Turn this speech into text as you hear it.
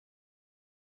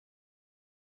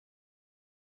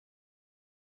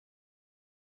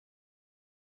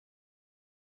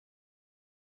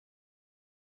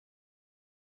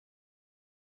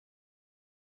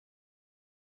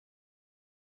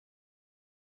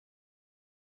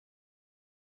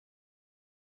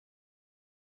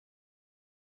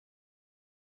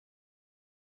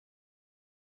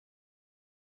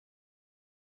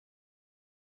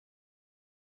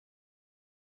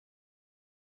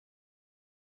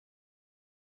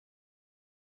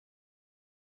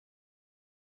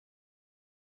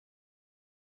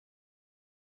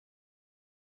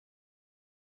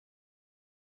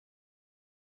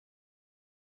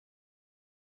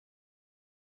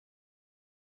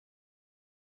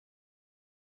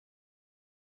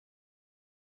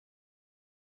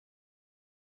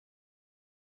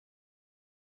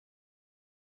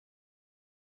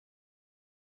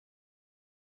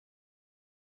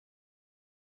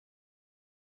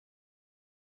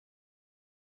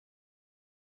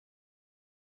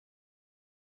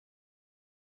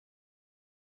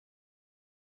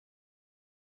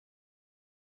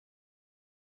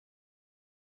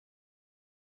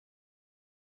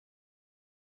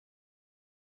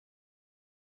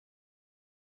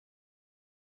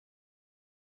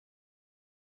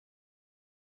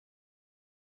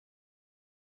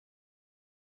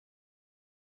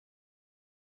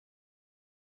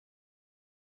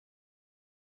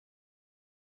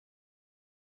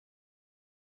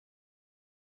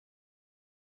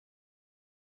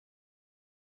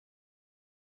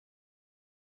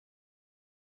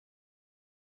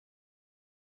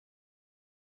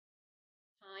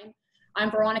I'm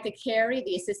Veronica Carey,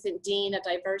 the Assistant Dean of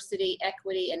Diversity,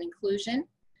 Equity, and Inclusion.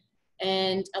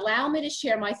 And allow me to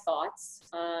share my thoughts.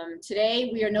 Today,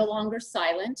 we are no longer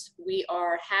silent. We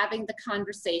are having the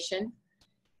conversation.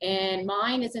 And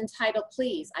mine is entitled,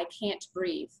 Please, I Can't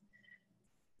Breathe.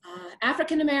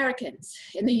 African Americans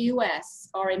in the US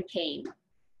are in pain.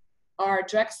 Our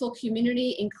Drexel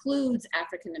community includes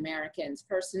African Americans,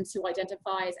 persons who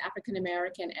identify as African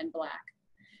American and Black.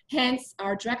 Hence,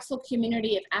 our Drexel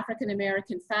community of African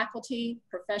American faculty,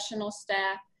 professional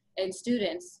staff, and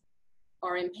students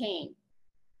are in pain.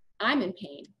 I'm in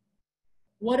pain.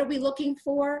 What are we looking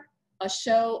for? A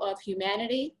show of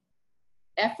humanity,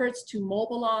 efforts to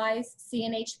mobilize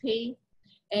CNHP,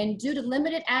 and due to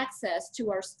limited access to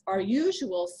our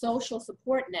usual social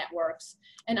support networks,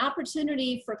 an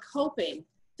opportunity for coping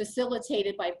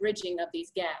facilitated by bridging of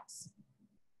these gaps.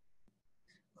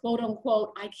 Quote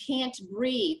unquote, I can't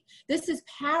breathe. This is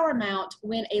paramount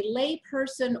when a lay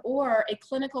person or a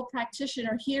clinical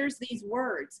practitioner hears these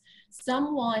words.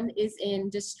 Someone is in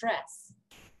distress.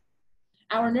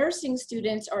 Our nursing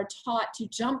students are taught to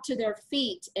jump to their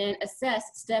feet and assess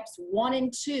steps 1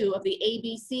 and 2 of the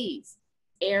ABCs: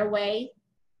 airway,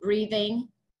 breathing,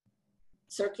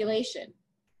 circulation.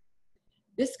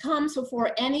 This comes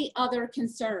before any other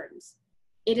concerns.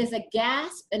 It is a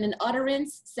gasp and an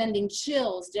utterance sending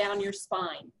chills down your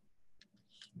spine.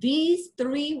 These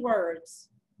 3 words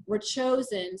were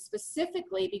chosen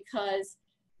specifically because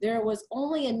there was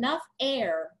only enough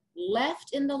air left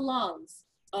in the lungs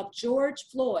of George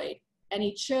Floyd, and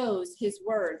he chose his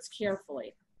words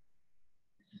carefully.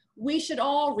 We should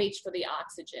all reach for the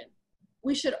oxygen.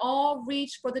 We should all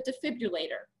reach for the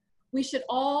defibrillator. We should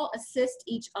all assist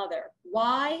each other.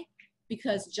 Why?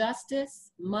 Because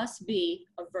justice must be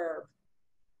a verb.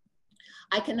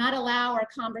 I cannot allow our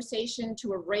conversation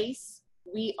to erase.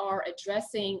 We are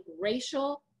addressing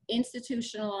racial,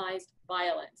 institutionalized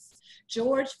violence.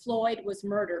 George Floyd was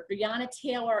murdered. Breonna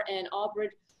Taylor and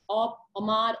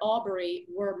Ahmaud Arbery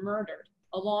were murdered,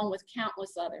 along with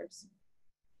countless others.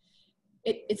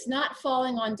 It's not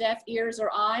falling on deaf ears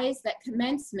or eyes that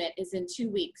commencement is in 2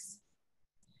 weeks.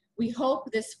 We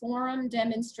hope this forum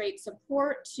demonstrates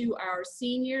support to our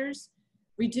seniors,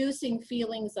 reducing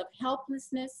feelings of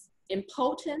helplessness,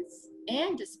 impotence,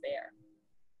 and despair.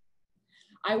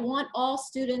 I want all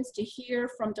students to hear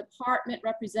from department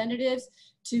representatives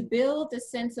to build a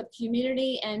sense of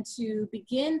community and to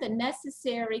begin the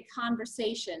necessary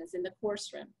conversations in the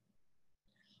course room.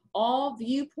 All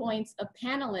viewpoints of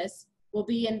panelists will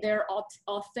be in their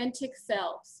authentic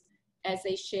selves as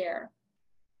they share.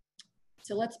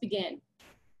 So let's begin.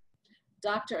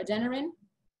 Dr. Adeniran,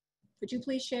 could you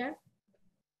please share?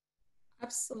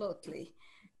 Absolutely.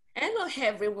 Hello,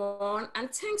 everyone,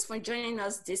 and thanks for joining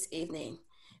us this evening.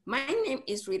 My name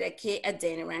is Rita K.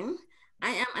 Adeniran. I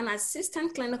am an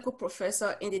assistant clinical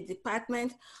professor in the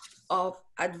Department of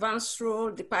Advanced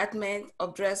Role Department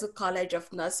of Drexel College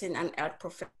of Nursing and Health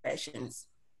Professions.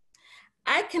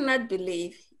 I cannot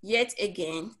believe, yet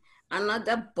again,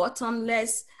 another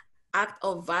bottomless act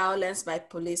of violence by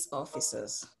police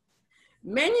officers.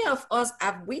 Many of us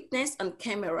have witnessed on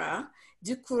camera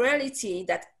the cruelty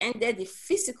that ended the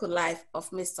physical life of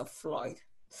Mr. Floyd.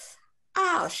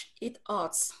 Ouch, it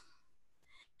hurts.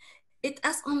 It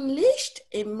has unleashed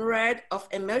a myriad of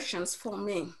emotions for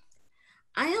me.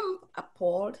 I am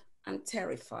appalled and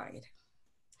terrified.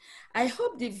 I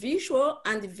hope the visual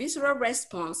and the visceral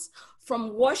response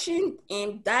from watching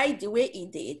him die the way he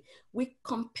did will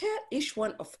compel each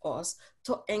one of us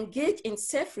to engage in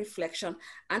self-reflection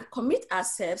and commit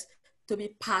ourselves to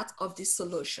be part of the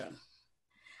solution.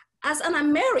 As an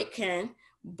American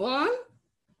born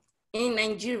in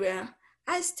Nigeria,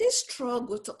 I still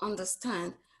struggle to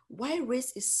understand why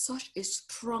race is such a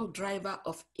strong driver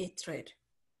of hatred.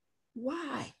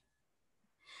 Why?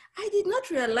 I did not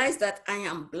realize that I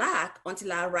am Black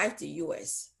until I arrived in the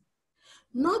US.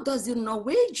 Nor does the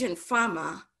Norwegian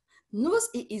farmer knows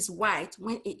he is white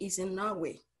when he is in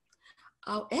Norway.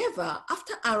 However,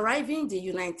 after arriving in the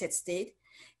United States,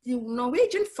 the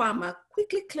Norwegian farmer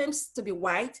quickly claims to be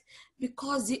white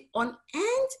because the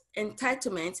unearned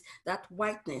entitlement that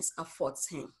whiteness affords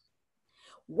him.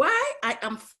 While I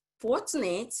am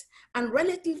fortunate and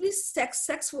relatively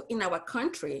successful in our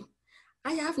country,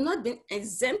 I have not been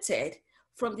exempted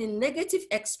from the negative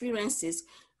experiences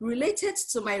related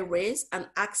to my race and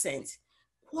accent,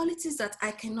 qualities that I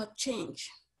cannot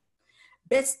change,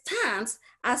 but stands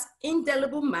as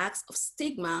indelible marks of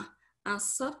stigma and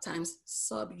sometimes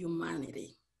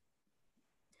subhumanity.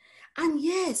 And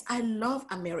yes, I love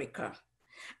America.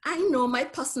 I know my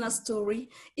personal story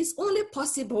is only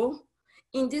possible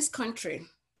in this country.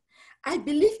 I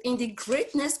believe in the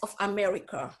greatness of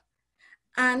America,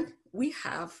 and we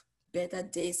have better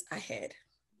days ahead.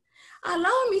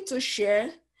 Allow me to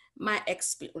share my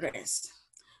experience.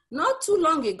 Not too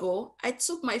long ago, I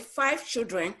took my 5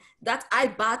 children that I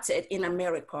battered in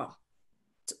America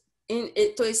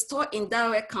to a store in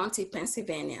Delaware County,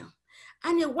 Pennsylvania.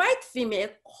 And a white female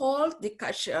called the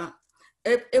cashier,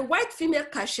 a white female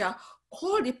cashier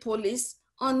called the police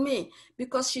on me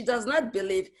because she does not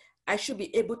believe I should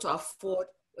be able to afford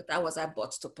what I was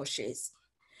about to purchase.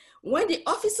 When the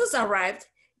officers arrived,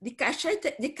 the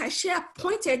cashier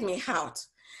pointed me out,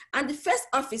 and the first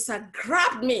officer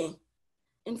grabbed me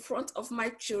in front of my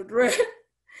children,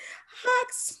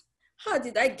 asked, how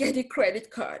did I get the credit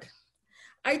card?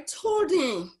 I told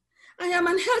him, I am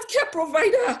an healthcare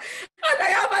provider and I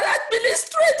am an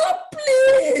administrator,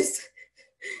 please.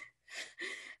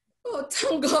 Oh,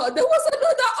 thank God, there was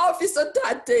another officer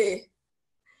that day.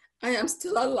 I am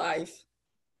still alive.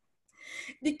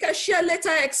 The cashier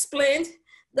later explained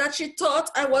that she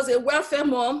thought I was a welfare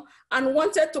mom and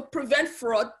wanted to prevent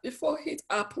fraud before it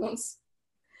happens.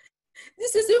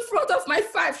 This is in front of my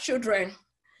 5 children.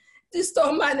 The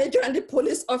store manager and the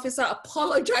police officer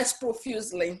apologized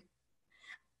profusely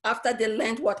after they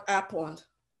learned what happened.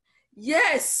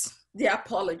 Yes, they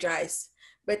apologized,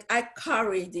 but I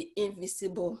carry the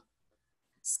invisible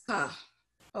scar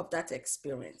of that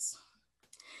experience.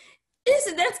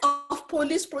 Incidents of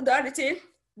police brutality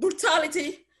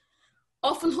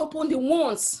often open the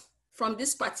wounds from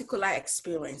this particular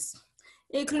experience,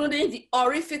 including the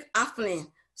horrific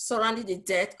happening surrounding the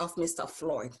death of Mr.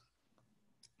 Floyd.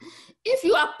 If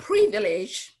you are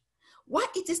privileged, why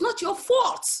it is not your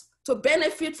fault to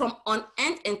benefit from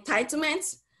unearned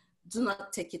entitlements, do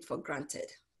not take it for granted.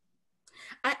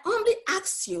 I only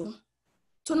ask you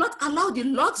to not allow the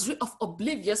luxury of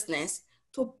obliviousness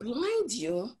to blind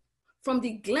you from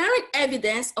the glaring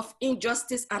evidence of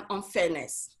injustice and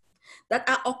unfairness that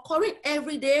are occurring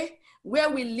every day where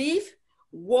we live,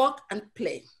 work, and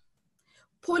play.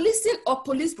 Policing or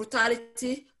police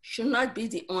brutality should not be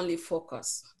the only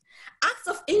focus. Acts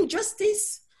of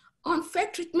injustice, unfair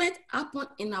treatment happen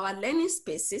in our learning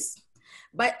spaces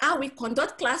by how we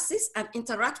conduct classes and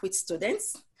interact with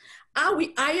students, how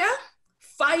we hire,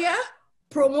 fire,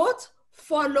 promote,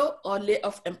 follow, or lay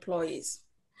off employees.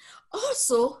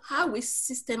 Also, how we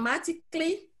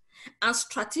systematically and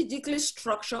strategically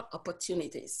structure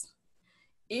opportunities.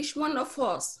 Each one of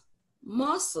us,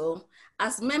 more so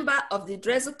as member of the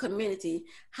Drexel community,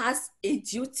 has a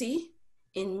duty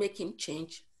in making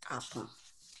change happen.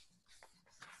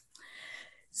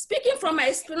 Speaking from my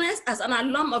experience as an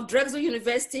alum of Drexel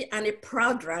University and a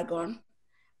proud Dragon,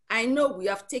 I know we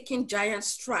have taken giant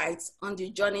strides on the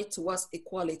journey towards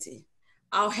equality.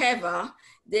 However,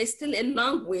 there's still a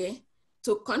long way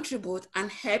to contribute and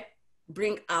help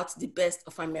bring out the best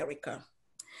of America.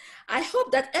 I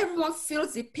hope that everyone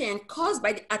feels the pain caused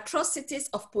by the atrocities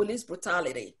of police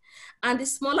brutality and the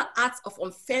smaller acts of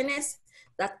unfairness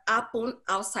that happen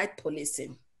outside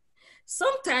policing.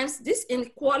 Sometimes these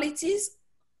inequalities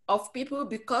of people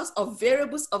because of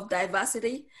variables of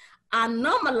diversity are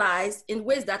normalized in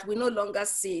ways that we no longer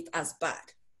see it as bad.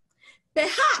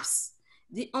 Perhaps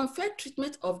the unfair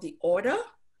treatment of the order,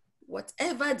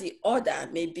 whatever the order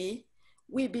may be,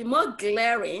 will be more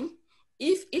glaring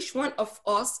if each one of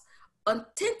us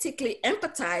authentically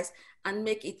empathize and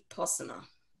make it personal.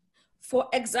 For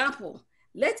example,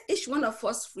 let each one of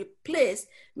us replace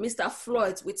Mr.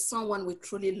 Floyd with someone we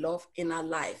truly love in our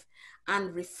life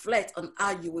and reflect on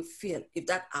how you will feel if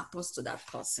that happens to that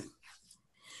person.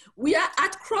 We are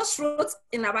at crossroads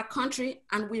in our country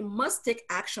and we must take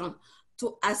action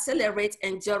to accelerate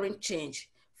enduring change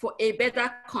for a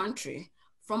better country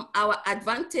from our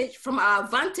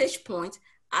vantage point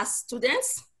as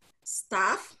students,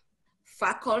 staff,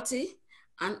 faculty,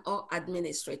 and all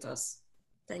administrators.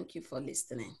 Thank you for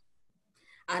listening.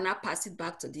 And I'll pass it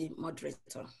back to the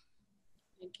moderator.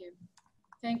 Thank you.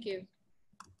 Thank you.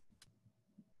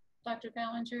 Dr.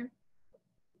 Ballinger,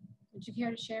 would you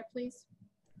care to share, please?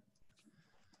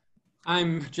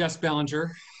 I'm Jess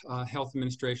Ballinger, Health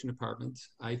Administration Department.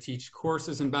 I teach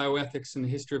courses in bioethics and the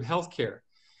history of healthcare.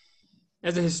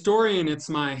 As a historian, it's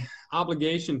my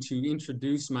obligation to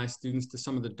introduce my students to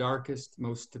some of the darkest,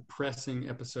 most depressing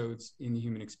episodes in the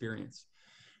human experience.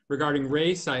 Regarding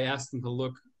race, I asked them to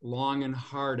look long and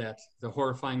hard at the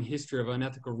horrifying history of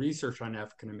unethical research on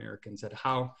African Americans, at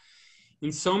how,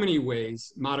 in so many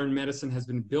ways, modern medicine has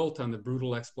been built on the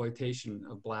brutal exploitation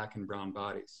of Black and brown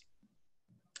bodies.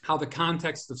 How the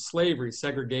context of slavery,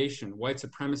 segregation, white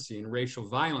supremacy, and racial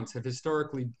violence have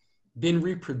historically been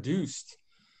reproduced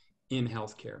in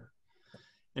healthcare.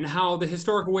 and how the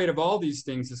historical weight of all these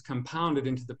things is compounded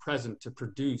into the present to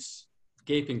produce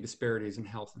gaping disparities in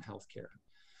health and healthcare.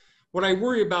 What I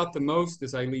worry about the most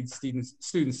as I lead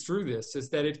students through this is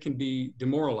that it can be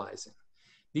demoralizing.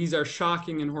 These are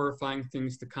shocking and horrifying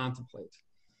things to contemplate.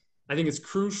 I think it's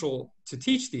crucial to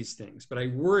teach these things, but I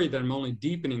worry that I'm only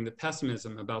deepening the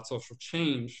pessimism about social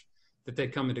change that they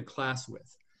come into class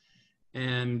with.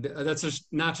 And that's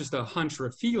not just a hunch or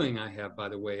a feeling I have, by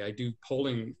the way. I do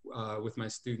polling with my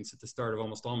students at the start of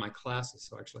almost all my classes,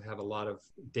 so I actually have a lot of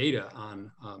data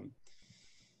on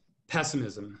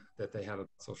pessimism that they have about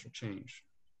social change.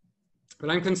 But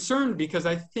I'm concerned because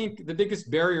I think the biggest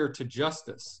barrier to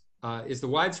justice is the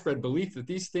widespread belief that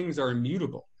these things are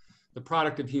immutable, the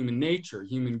product of human nature,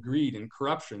 human greed, and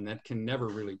corruption that can never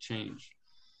really change.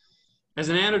 As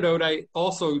an antidote, I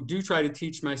also do try to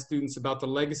teach my students about the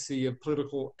legacy of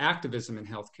political activism in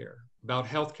healthcare, about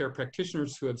healthcare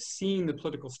practitioners who have seen the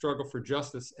political struggle for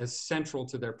justice as central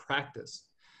to their practice,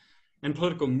 and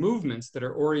political movements that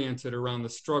are oriented around the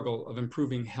struggle of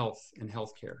improving health and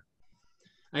healthcare.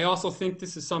 I also think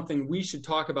this is something we should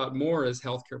talk about more as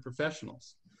healthcare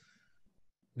professionals.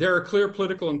 There are clear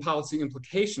political and policy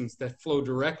implications that flow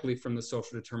directly from the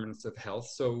social determinants of health,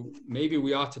 so maybe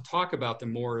we ought to talk about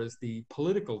them more as the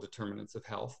political determinants of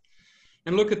health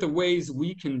and look at the ways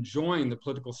we can join the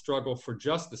political struggle for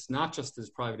justice, not just as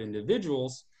private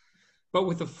individuals, but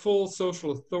with the full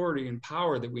social authority and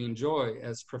power that we enjoy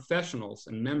as professionals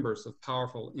and members of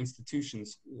powerful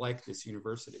institutions like this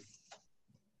university.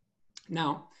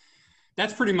 Now,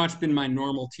 that's pretty much been my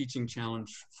normal teaching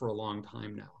challenge for a long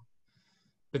time now.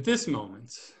 But this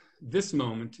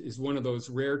moment is one of those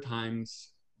rare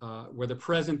times where the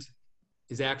present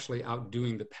is actually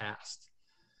outdoing the past.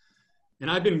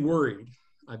 And I've been worried,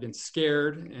 I've been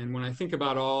scared, and when I think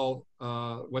about all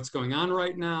what's going on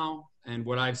right now and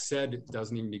what I've said, it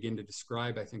doesn't even begin to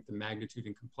describe, I think, the magnitude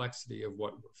and complexity of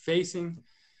what we're facing.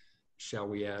 Shall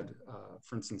we add,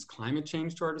 for instance, climate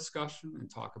change to our discussion and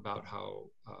talk about how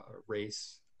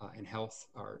race and health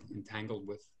are entangled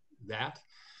with that?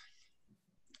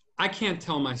 I can't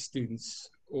tell my students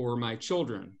or my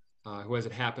children, who as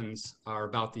it happens are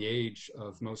about the age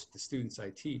of most of the students I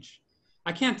teach,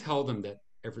 I can't tell them that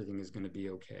everything is going to be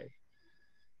okay.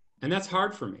 And that's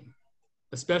hard for me,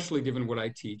 especially given what I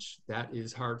teach. That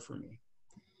is hard for me.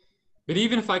 But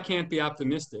even if I can't be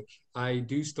optimistic, I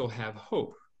do still have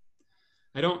hope.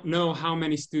 I don't know how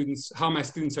my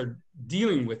students are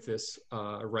dealing with this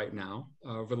right now.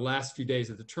 Over the last few days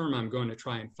of the term, I'm going to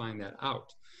try and find that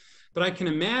out. But I can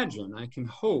imagine, I can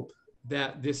hope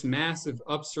that this massive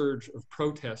upsurge of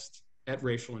protest at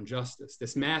racial injustice,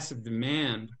 this massive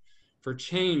demand for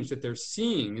change that they're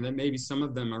seeing, and that maybe some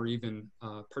of them are even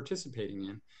participating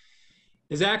in,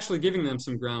 is actually giving them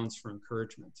some grounds for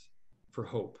encouragement, for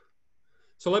hope.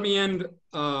 So let me end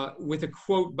with a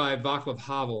quote by Václav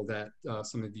Havel that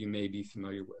some of you may be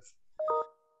familiar with.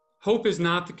 Hope is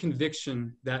not the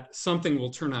conviction that something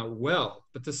will turn out well,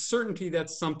 but the certainty that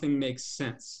something makes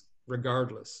sense,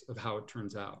 regardless of how it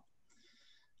turns out.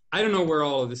 I don't know where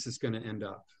all of this is going to end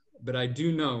up, but I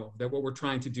do know that what we're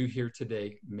trying to do here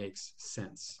today makes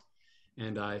sense.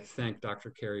 And I thank Dr.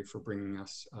 Carey for bringing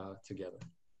us together.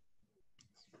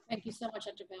 Thank you so much,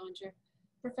 Dr. Ballinger.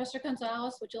 Professor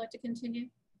Gonzalez, would you like to continue?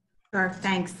 Sure,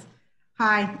 thanks.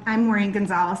 Hi, I'm Maureen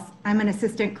Gonzalez. I'm an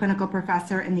assistant clinical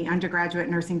professor in the undergraduate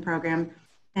nursing program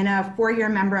and a four-year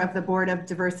member of the Board of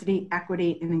Diversity,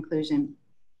 Equity, and Inclusion.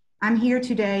 I'm here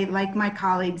today, like my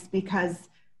colleagues, because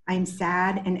I'm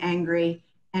sad and angry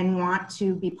and want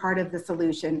to be part of the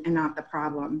solution and not the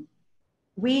problem.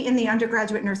 We in the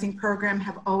undergraduate nursing program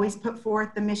have always put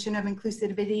forth the mission of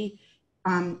inclusivity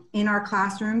in our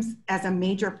classrooms as a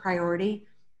major priority.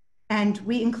 And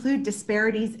we include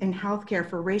disparities in healthcare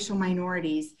for racial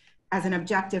minorities as an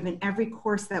objective in every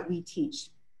course that we teach.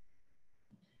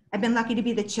 I've been lucky to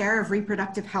be the chair of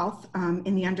reproductive health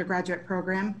in the undergraduate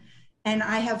program. And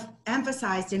I have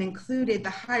emphasized and included the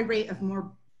high rate of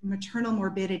maternal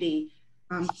morbidity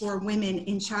for women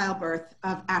in childbirth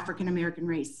of African-American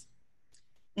race.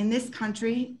 In this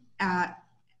country, and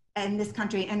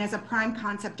as a prime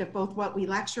concept of both what we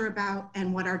lecture about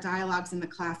and what our dialogues in the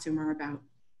classroom are about.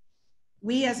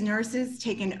 We as nurses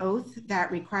take an oath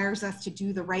that requires us to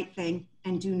do the right thing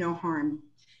and do no harm.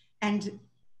 And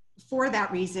for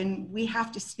that reason, we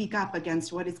have to speak up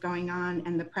against what is going on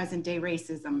and the present day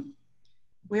racism.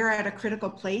 We're at a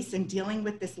critical place in dealing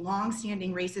with this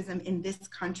long-standing racism in this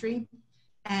country.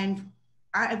 And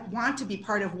I want to be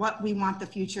part of what we want the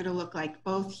future to look like,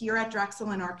 both here at Drexel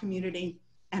in our community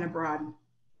and abroad.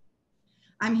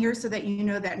 I'm here so that you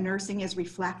know that nursing is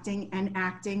reflecting and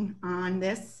acting on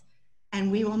this. And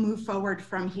we will move forward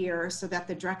from here so that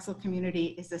the Drexel community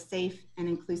is a safe and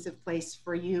inclusive place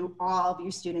for you, all of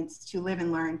you students, to live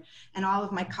and learn, and all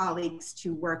of my colleagues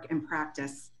to work and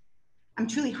practice. I'm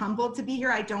truly humbled to be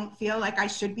here. I don't feel like I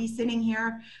should be sitting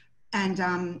here. And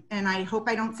I hope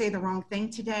I don't say the wrong thing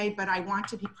today, but I want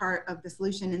to be part of the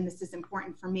solution. And this is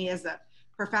important for me as a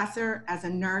professor, as a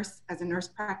nurse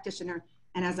practitioner,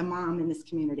 and as a mom in this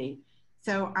community.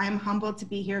 So I'm humbled to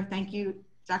be here. Thank you,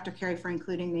 Dr. Carey, for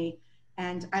including me.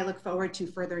 And I look forward to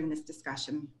furthering this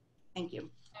discussion. Thank you.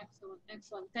 Excellent,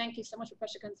 excellent. Thank you so much,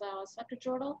 Professor Gonzalez. Dr.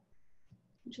 Jordal,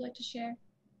 would you like to share?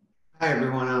 Hi,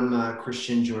 everyone. I'm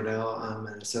Christian Jordell. I'm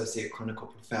an associate clinical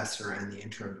professor and the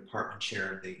interim department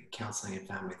chair of the Counseling and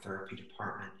Family Therapy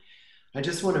Department. I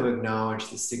just want to acknowledge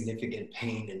the significant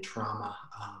pain and trauma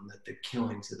that the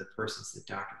killings of the persons that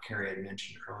Dr. Carey had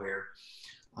mentioned earlier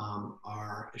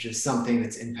are just something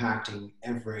that's impacting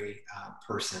every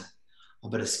person,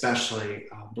 but especially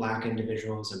Black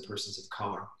individuals and persons of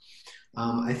color.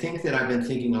 I think that I've been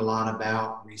thinking a lot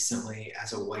about recently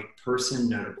as a white person,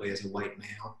 notably as a white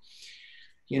male,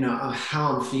 you know,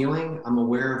 how I'm feeling. I'm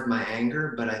aware of my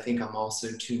anger, but I think I'm also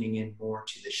tuning in more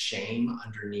to the shame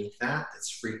underneath that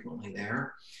that's frequently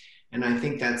there. And I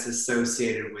think that's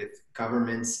associated with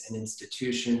governments and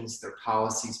institutions, their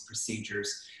policies,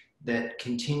 procedures that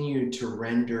continue to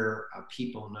render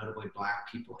people, notably Black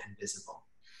people, invisible.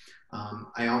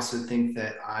 I also think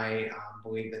that I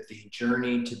believe that the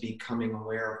journey to becoming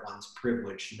aware of one's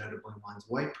privilege, notably one's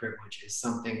white privilege, is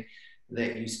something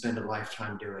that you spend a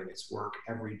lifetime doing. It's work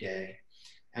every day.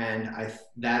 And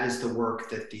that is the work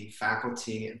that the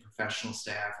faculty and professional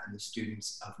staff and the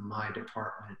students of my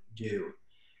department do.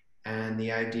 And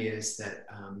the idea is that,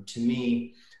 to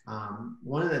me,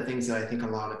 one of the things that I think a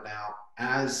lot about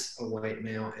as a white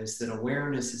male is that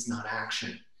awareness is not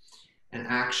action. And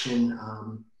action,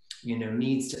 you know,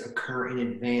 needs to occur in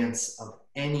advance of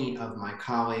any of my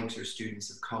colleagues or students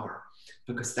of color,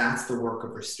 because that's the work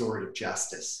of restorative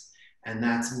justice. And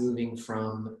that's moving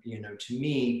from, you know, to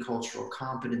me, cultural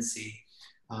competency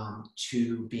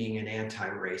to being an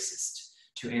anti-racist,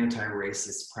 to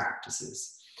anti-racist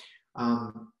practices.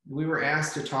 We were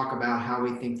asked to talk about how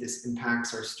we think this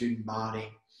impacts our student body.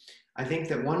 I think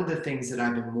that one of the things that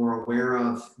I've been more aware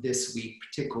of this week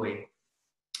particularly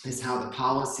is how the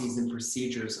policies and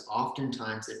procedures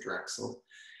oftentimes at Drexel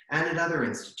and at other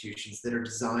institutions that are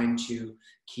designed to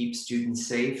keep students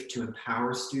safe, to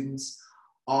empower students,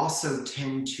 also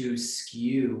tend to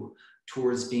skew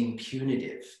towards being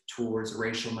punitive towards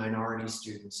racial minority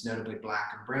students, notably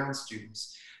Black and brown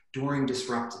students, during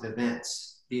disruptive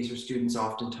events. These are students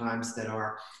oftentimes that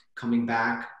are coming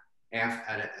back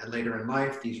later in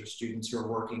life. These are students who are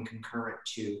working concurrent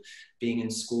to being in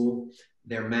school.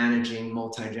 They're managing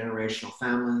multi-generational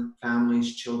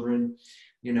families, children,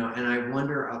 you know, and I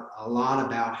wonder a lot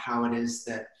about how it is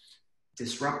that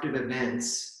disruptive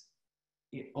events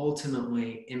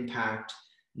ultimately impact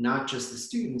not just the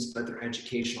students, but their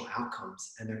educational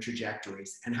outcomes and their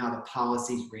trajectories, and how the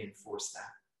policies reinforce that.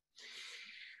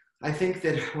 I think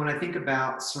that when I think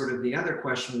about sort of the other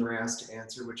question we were asked to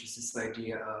answer, which is this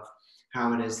idea of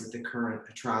how it is that the current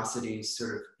atrocities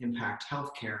sort of impact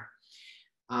healthcare,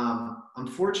 I'm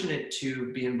fortunate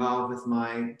to be involved with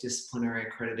my disciplinary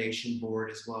accreditation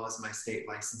board as well as my state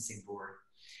licensing board.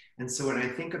 And so when I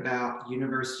think about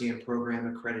university and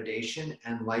program accreditation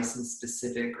and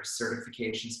license-specific or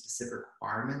certification-specific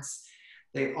requirements,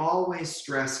 they always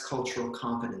stress cultural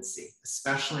competency,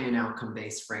 especially in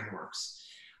outcome-based frameworks.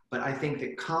 But I think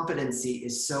that competency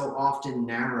is so often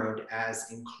narrowed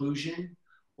as inclusion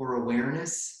or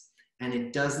awareness, and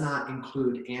it does not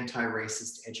include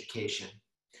anti-racist education.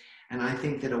 And I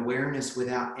think that awareness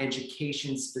without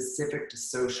education specific to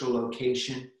social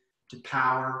location, to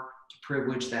power, to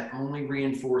privilege, that only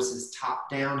reinforces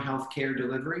top-down healthcare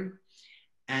delivery,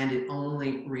 and it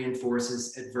only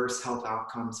reinforces adverse health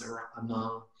outcomes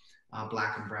among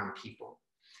Black and brown people.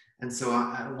 And so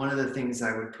one of the things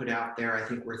I would put out there, I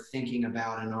think we're thinking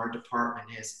about in our department,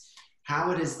 is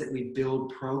how it is that we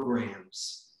build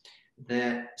programs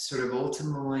that sort of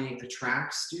ultimately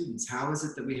attract students. How is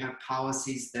it that we have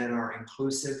policies that are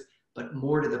inclusive, but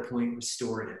more to the point,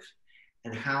 restorative?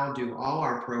 And how do all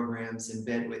our programs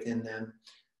embed within them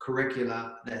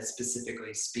curricula that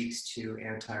specifically speaks to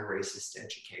anti-racist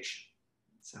education?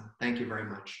 So thank you very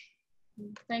much.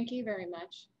 Thank you very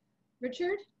much.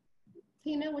 Richard,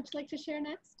 Tina, would you like to share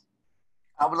next?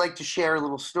 I would like to share a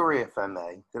little story, if I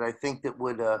may, that I think that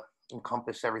would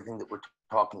encompass everything that we're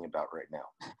talking about right now.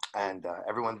 And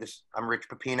everyone, I'm Rich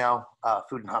Pepino,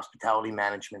 Food and Hospitality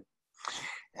Management.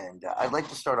 And I'd like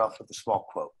to start off with a small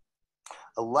quote.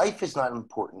 A life is not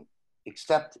important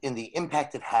except in the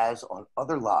impact it has on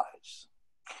other lives.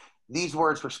 These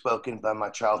words were spoken by my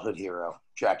childhood hero,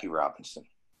 Jackie Robinson.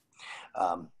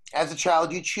 As a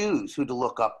child, you choose who to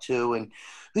look up to and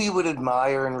who you would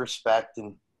admire and respect.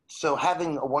 And so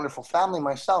having a wonderful family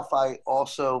myself, I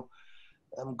also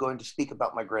am going to speak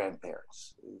about my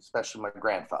grandparents, especially my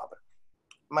grandfather.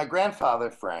 My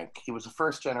grandfather, Frank, he was a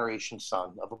first-generation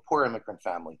son of a poor immigrant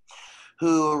family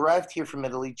who arrived here from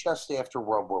Italy just after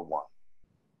World War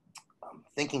I.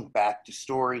 Thinking back to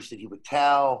stories that he would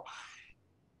tell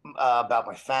about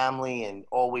my family and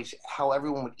always how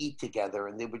everyone would eat together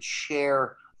and they would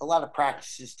share a lot of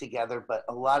practices together, but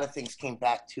a lot of things came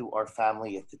back to our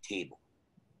family at the table.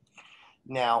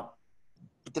 Now,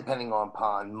 depending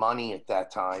upon money at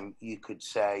that time, you could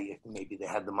say maybe they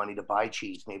had the money to buy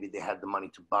cheese, maybe they had the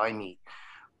money to buy meat.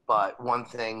 But one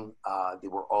thing, they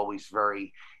were always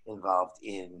very involved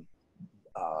in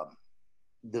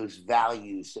those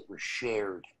values that were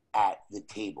shared at the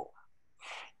table.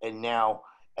 And now,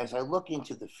 as I look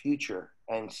into the future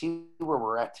and see where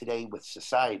we're at today with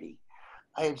society,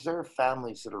 I observe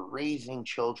families that are raising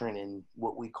children in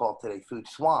what we call today food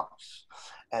swamps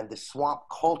and the swamp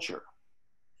culture.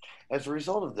 As a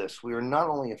result of this, we are not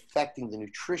only affecting the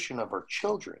nutrition of our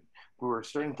children, but we're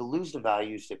starting to lose the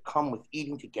values that come with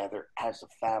eating together as a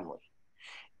family.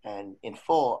 And in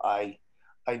full, I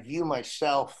view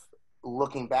myself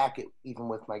looking back at even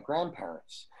with my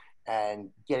grandparents and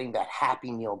getting that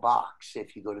Happy Meal box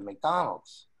if you go to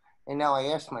McDonald's. And now I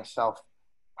ask myself,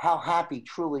 how happy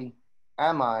truly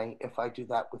am I if I do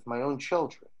that with my own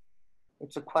children?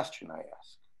 It's a question I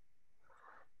ask.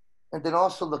 And then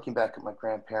also looking back at my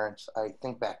grandparents, I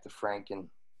think back to Frank, and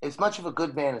as much of a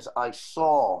good man as I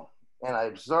saw and I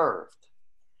observed,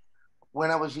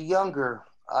 when I was younger,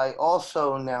 I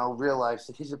also now realize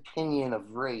that his opinion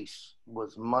of race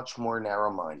was much more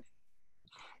narrow-minded.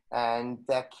 And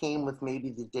that came with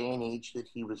maybe the day and age that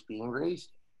he was being raised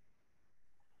in.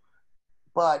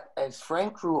 But as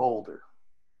Frank grew older,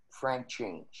 Frank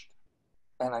changed.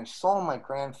 And I saw my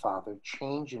grandfather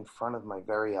change in front of my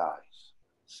very eyes.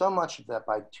 So much that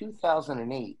by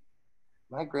 2008,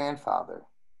 my grandfather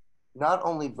not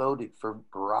only voted for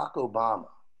Barack Obama,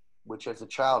 which as a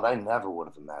child I never would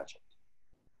have imagined,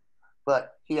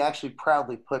 but he actually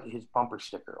proudly put his bumper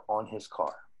sticker on his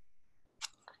car.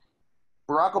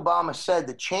 Barack Obama said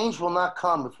that change will not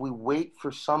come if we wait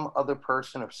for some other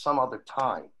person or some other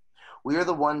time. We are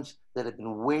the ones that have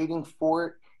been waiting for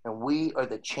it, and we are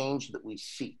the change that we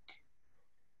seek.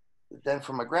 Then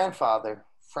for my grandfather,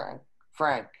 Frank,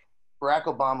 Barack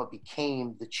Obama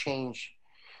became the change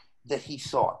that he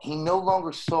saw. He no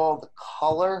longer saw the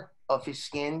color of his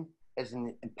skin as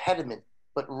an impediment,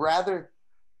 but rather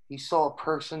he saw a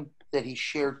person that he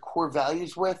shared core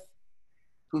values with,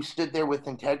 who stood there with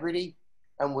integrity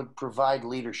and would provide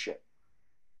leadership.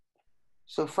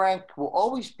 So Frank will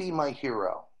always be my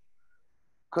hero,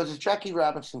 because as Jackie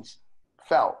Robinson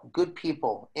felt, good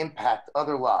people impact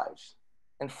other lives.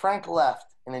 And Frank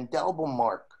left an indelible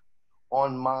mark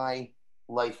on my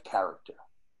life character.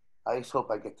 I just hope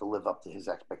I get to live up to his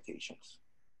expectations.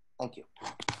 Thank you.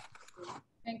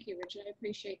 Thank you, Richard. I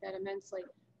appreciate that immensely.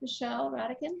 Michelle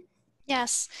Radigan?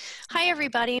 Yes. Hi,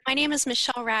 everybody. My name is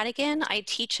Michelle Radigan. I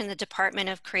teach in the Department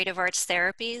of Creative Arts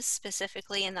Therapies,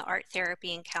 specifically in the Art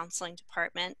Therapy and Counseling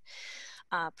Department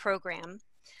program.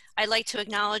 I'd like to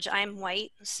acknowledge I'm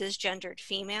white, cisgendered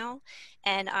female,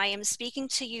 and I am speaking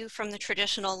to you from the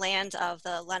traditional land of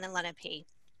the Lenape.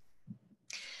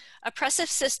 Oppressive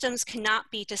systems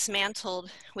cannot be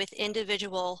dismantled with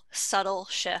individual subtle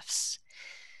shifts.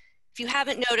 If you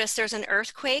haven't noticed, there's an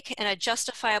earthquake and a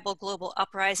justifiable global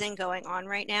uprising going on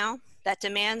right now that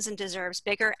demands and deserves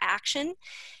bigger action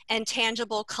and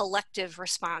tangible collective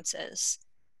responses.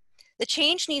 The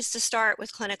change needs to start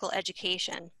with clinical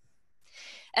education.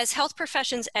 As health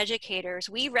professions educators,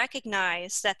 we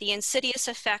recognize that the insidious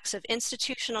effects of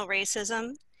institutional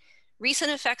racism,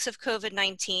 recent effects of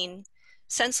COVID-19,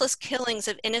 senseless killings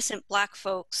of innocent Black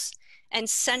folks, and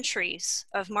centuries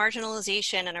of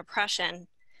marginalization and oppression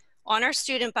on our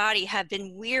student body have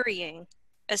been wearying,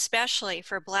 especially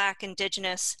for Black,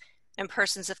 Indigenous, and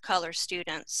persons of color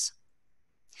students.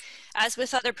 As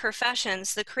with other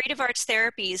professions, the creative arts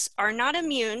therapies are not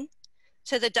immune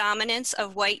to the dominance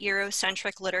of white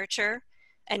Eurocentric literature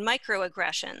and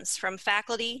microaggressions from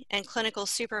faculty and clinical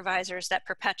supervisors that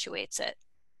perpetuates it.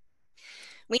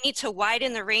 We need to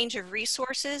widen the range of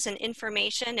resources and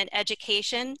information and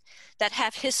education that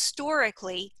have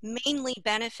historically mainly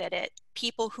benefited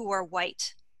people who are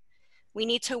white. We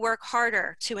need to work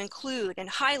harder to include and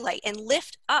highlight and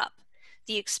lift up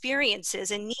the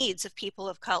experiences and needs of people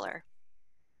of color.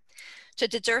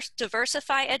 To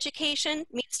diversify education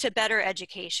means to better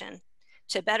education.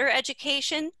 To better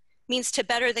education means to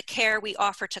better the care we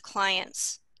offer to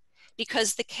clients,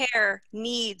 because the care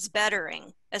needs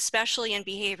bettering, especially in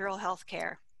behavioral health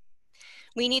care.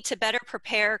 We need to better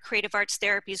prepare creative arts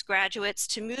therapies graduates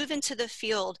to move into the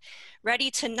field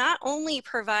ready to not only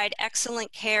provide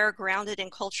excellent care grounded in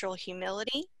cultural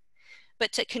humility,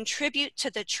 but to contribute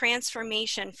to the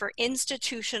transformation for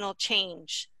institutional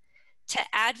change, to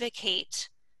advocate,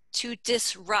 to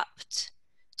disrupt,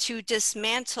 to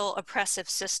dismantle oppressive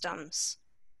systems.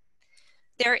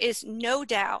 There is no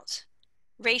doubt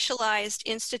racialized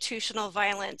institutional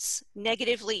violence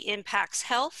negatively impacts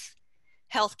health,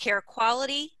 healthcare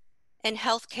quality, and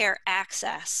healthcare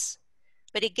access.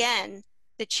 But again,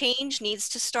 the change needs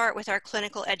to start with our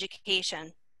clinical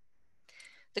education.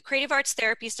 The Creative Arts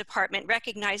Therapies Department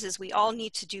recognizes we all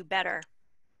need to do better.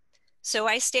 So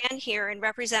I stand here and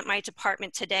represent my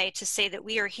department today to say that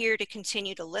we are here to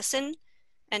continue to listen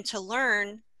and to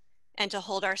learn and to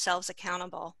hold ourselves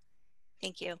accountable.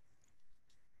 Thank you.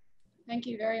 Thank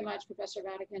you very much, Professor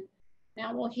Radigan.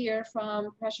 Now we'll hear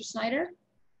from Professor Snyder.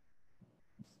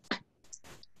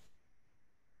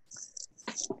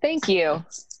 Thank you.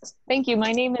 Thank you.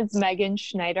 My name is Megan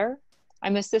Schneider.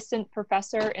 I'm assistant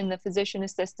professor in the physician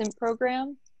assistant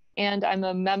program, and I'm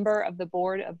a member of the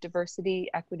Board of Diversity,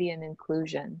 Equity, and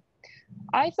Inclusion.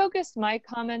 I focused my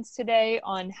comments today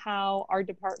on how our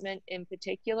department in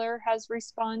particular has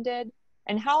responded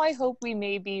and how I hope we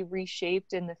may be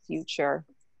reshaped in the future.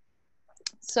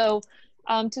 So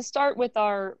to start with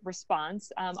our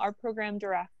response, our program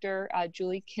director,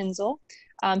 Julie Kinzel,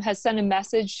 has sent a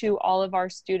message to all of our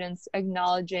students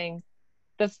acknowledging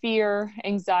the fear,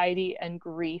 anxiety, and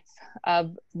grief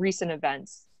of recent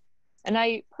events. And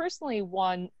I personally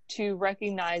want to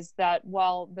recognize that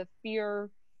while the fear,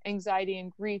 anxiety,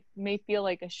 and grief may feel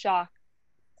like a shock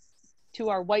to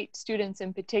our white students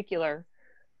in particular,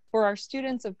 for our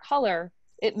students of color,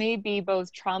 it may be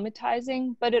both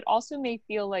traumatizing, but it also may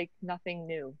feel like nothing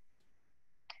new.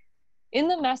 In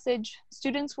the message,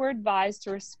 students were advised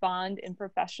to respond in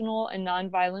professional and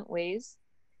nonviolent ways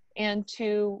and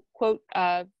to, quote,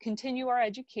 continue our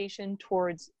education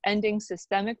towards ending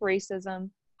systemic racism,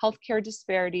 healthcare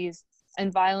disparities,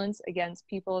 and violence against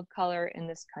people of color in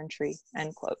this country,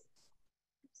 end quote.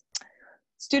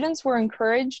 Students were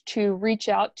encouraged to reach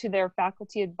out to their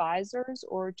faculty advisors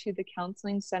or to the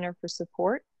Counseling Center for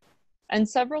support, and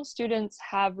several students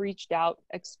have reached out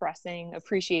expressing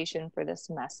appreciation for this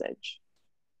message.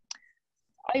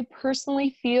 I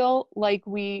personally feel like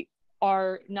we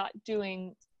are not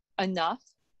doing enough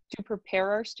to prepare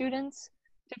our students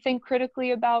to think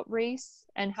critically about race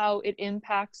and how it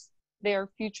impacts their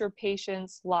future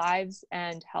patients' lives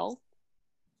and health.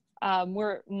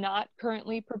 We're not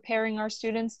currently preparing our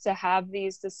students to have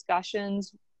these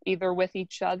discussions either with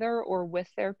each other or with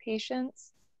their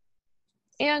patients.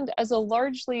 And as a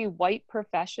largely white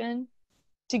profession,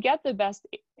 to get the best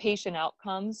patient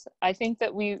outcomes, I think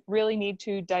that we really need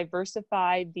to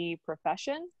diversify the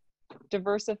profession,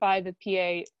 diversify the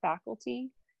PA faculty,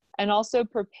 and also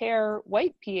prepare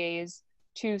white PAs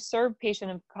to serve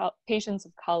patients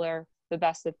of color the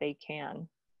best that they can.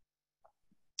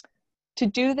 To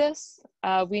do this,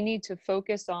 we need to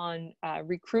focus on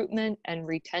recruitment and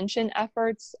retention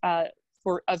efforts of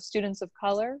students of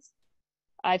color.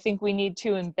 I think we need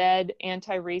to embed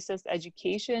anti-racist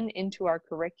education into our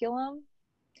curriculum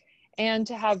and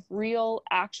to have real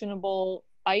actionable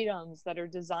items that are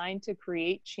designed to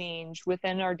create change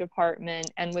within our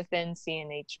department and within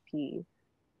CNHP.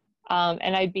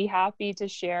 And I'd be happy to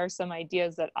share some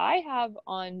ideas that I have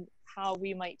on how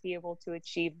we might be able to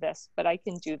achieve this, but I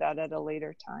can do that at a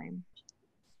later time.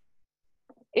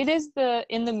 It is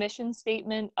in the mission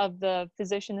statement of the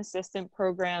physician assistant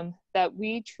program that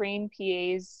we train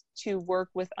PAs to work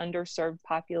with underserved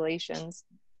populations.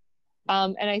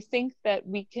 And I think that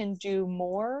we can do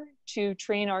more to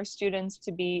train our students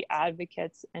to be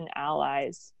advocates and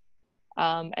allies.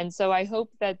 And so I hope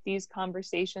that these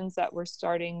conversations that we're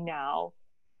starting now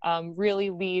really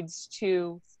leads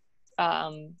to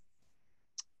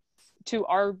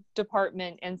our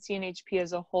department and CNHP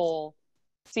as a whole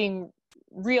seeing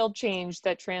real change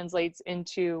that translates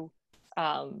into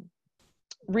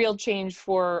real change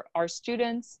for our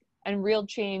students and real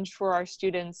change for our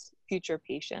students' future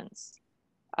patients.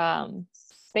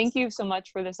 Thank you so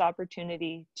much for this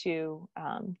opportunity to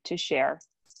share.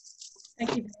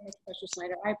 Thank you very much, Professor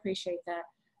Snyder. I appreciate that.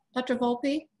 Dr.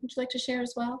 Volpe, would you like to share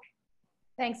as well?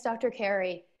 Thanks, Dr.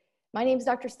 Carey. My name is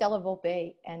Dr. Stella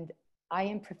Volpe, and I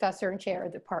am professor and chair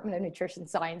of the Department of Nutrition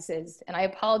Sciences. And I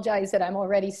apologize that I'm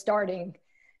already starting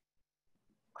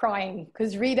crying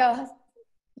because Rita,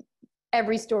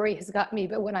 every story has got me,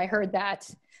 but when I heard that,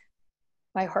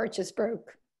 my heart just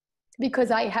broke because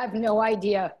I have no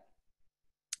idea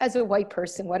as a white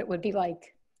person what it would be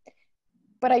like.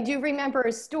 But I do remember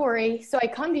a story. So I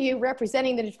come to you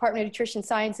representing the Department of Nutrition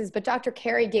Sciences, but Dr.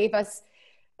 Carey gave us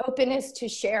openness to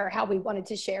share how we wanted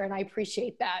to share, and I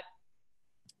appreciate that.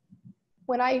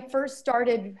 When I first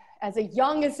started as a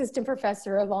young assistant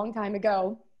professor a long time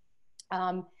ago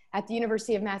at the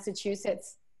University of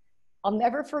Massachusetts, I'll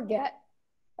never forget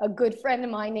a good friend of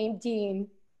mine named Dean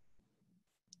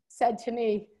said to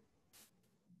me,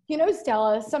 you know,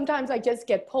 Stella, sometimes I just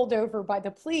get pulled over by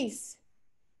the police.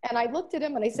 And I looked at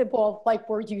him and I said, well, like,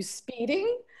 were you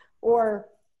speeding?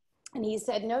 And he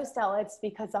said, no, Stella, it's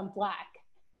because I'm Black.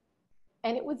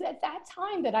 And it was at that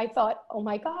time that I thought, oh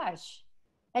my gosh.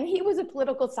 And he was a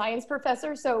political science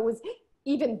professor, so it was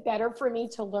even better for me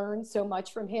to learn so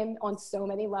much from him on so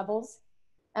many levels.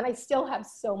 And I still have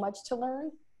so much to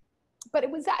learn. But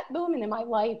it was that moment in my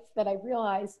life that I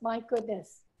realized, my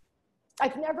goodness,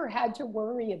 I've never had to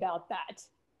worry about that.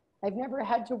 I've never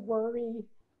had to worry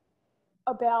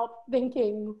about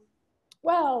thinking,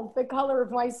 well, the color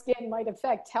of my skin might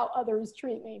affect how others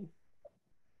treat me.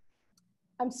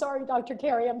 I'm sorry, Dr.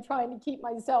 Carey, I'm trying to keep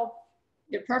myself.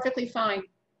 You're perfectly fine.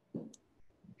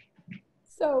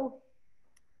 So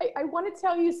I want to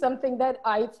tell you something that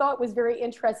I thought was very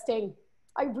interesting.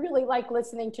 I really like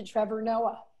listening to Trevor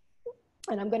Noah,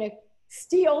 and I'm going to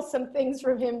steal some things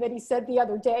from him that he said the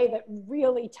other day that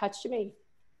really touched me.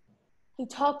 He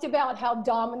talked about how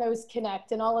dominoes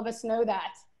connect, and all of us know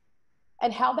that,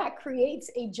 and how that creates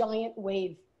a giant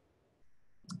wave.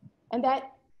 And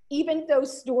that even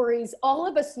those stories, all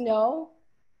of us know,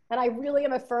 and I really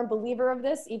am a firm believer of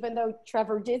this, even though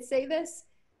Trevor did say this,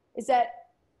 is that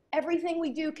everything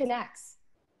we do connects.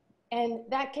 And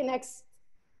that connects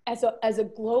as a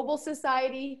global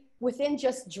society, within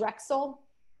just Drexel,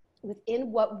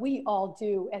 within what we all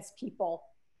do as people.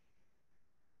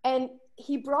 And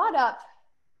he brought up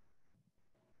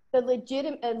the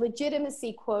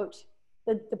legitimacy quote,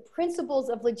 the principles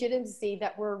of legitimacy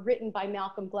that were written by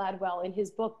Malcolm Gladwell in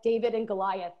his book, David and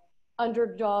Goliath,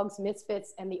 Underdogs,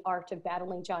 Misfits, and the Art of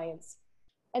Battling Giants.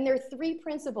 And there are three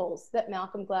principles that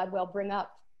Malcolm Gladwell bring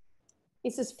up. He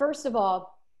says, first of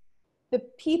all, the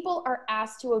people are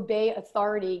asked to obey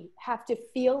authority have to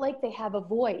feel like they have a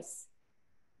voice,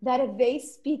 that if they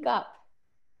speak up,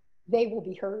 they will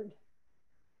be heard.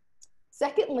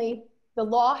 Secondly, the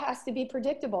law has to be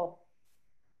predictable.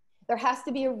 There has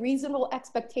to be a reasonable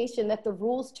expectation that the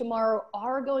rules tomorrow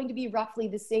are going to be roughly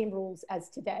the same rules as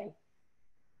today.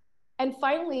 And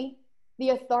finally, the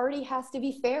authority has to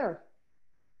be fair.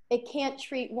 It can't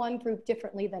treat one group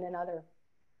differently than another.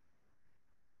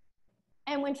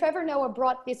 And when Trevor Noah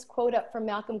brought this quote up from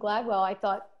Malcolm Gladwell, I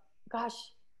thought,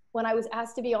 gosh, when I was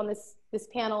asked to be on this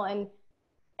panel,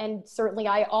 and certainly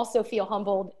I also feel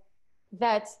humbled,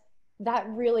 that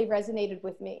really resonated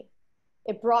with me.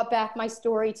 It brought back my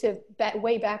story to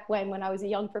way back when I was a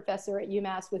young professor at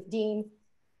UMass with Dean.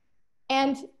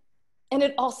 And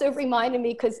it also reminded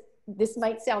me, because this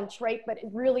might sound trite, but it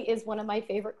really is one of my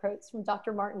favorite quotes from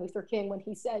Dr. Martin Luther King, when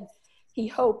he said, he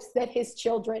hopes that his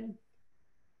children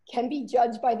can be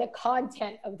judged by the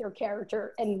content of their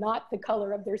character and not the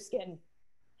color of their skin.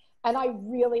 And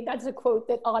that's a quote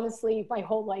that honestly, my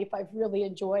whole life I've really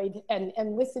enjoyed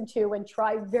and listened to and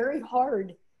tried very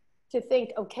hard to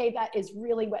think, okay, that is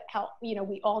really how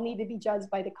we all need to be judged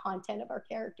by the content of our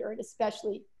character, and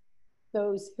especially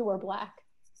those who are Black.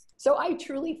 So I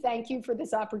truly thank you for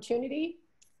this opportunity.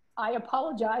 I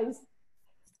apologize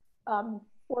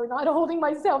for not holding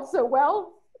myself so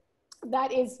well.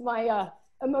 That is my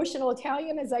emotional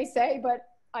Italian, as I say, but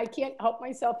I can't help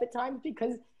myself at times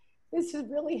because this has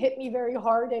really hit me very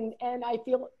hard, and I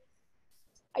feel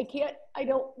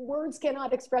words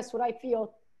cannot express what I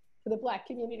feel for the Black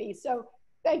community. So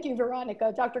thank you,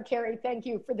 Veronica. Dr. Carey, thank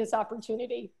you for this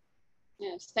opportunity.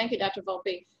 Yes, thank you, Dr.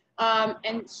 Volpe.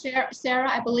 And Sarah,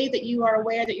 I believe that you are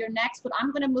aware that you're next, but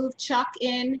I'm going to move Chuck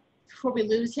in before we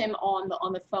lose him on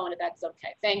the phone, if that's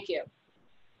okay. Thank you.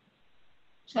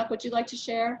 Chuck, would you like to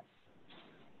share?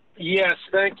 Yes,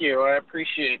 thank you. I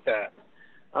appreciate that.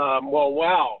 Well,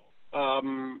 wow.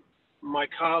 My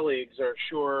colleagues are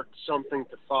sure something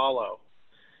to follow.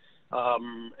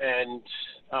 And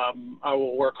I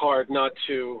will work hard not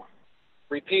to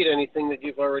repeat anything that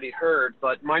you've already heard,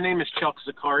 but my name is Chuck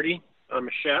Zaccardi. I'm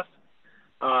a chef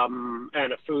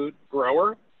and a food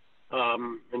grower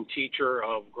and teacher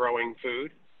of growing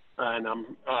food. And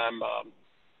I'm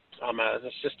an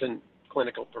assistant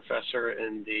clinical professor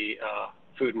in the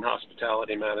Food and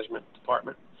Hospitality Management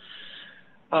Department.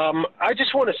 I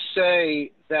just want to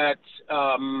say that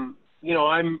you know,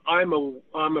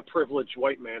 I'm a privileged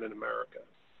white man in America,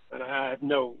 and I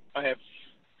don't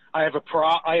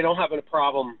have a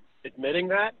problem admitting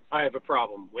that. I have a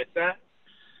problem with that,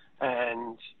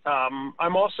 and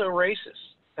I'm also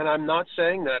racist, and I'm not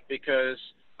saying that because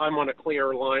I'm on a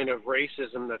clear line of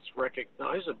racism that's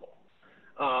recognizable.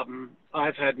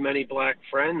 I've had many black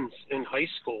friends in high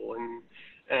school,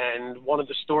 and one of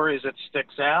the stories that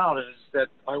sticks out is that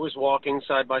I was walking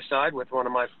side by side with one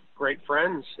of my great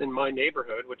friends in my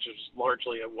neighborhood, which is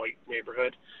largely a white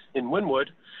neighborhood in Wynwood,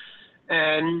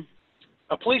 and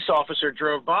a police officer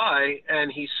drove by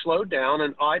and he slowed down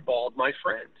and eyeballed my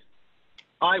friend.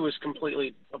 I was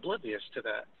completely oblivious to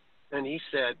that. And he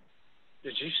said,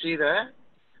 "Did you see that?"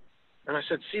 And I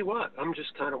said, "See what?" "I'm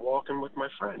just kind of walking with my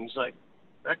friend." He's like,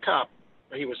 "That cop,"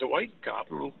 he was a white cop,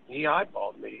 and he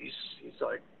eyeballed me. He's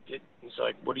like,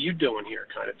 "What are you doing here?"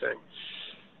 kind of thing.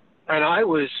 And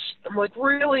I'm like,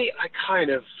 "Really?" I kind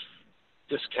of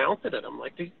discounted it. I'm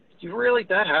like, "Did you really,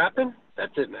 that happened?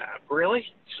 That didn't happen. Really?"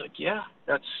 He's like, "Yeah,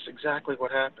 that's exactly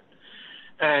what happened."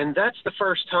 And that's the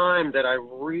first time that I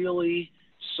really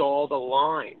saw the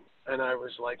line. And I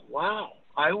was like, wow,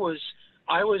 I was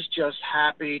just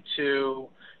happy to,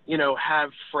 you know,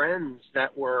 have friends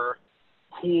that were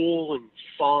cool and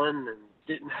fun and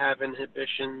didn't have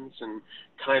inhibitions and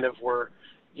kind of were,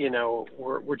 you know,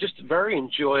 were just very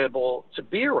enjoyable to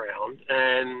be around.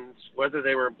 And whether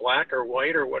they were black or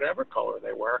white or whatever color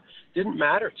they were, didn't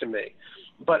matter to me.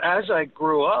 But as I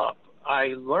grew up,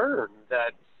 I learned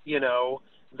that, you know,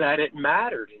 that it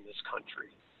mattered in this country,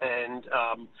 and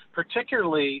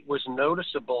particularly was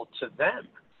noticeable to them.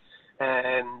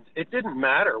 And it didn't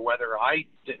matter whether I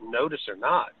didn't notice or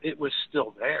not, it was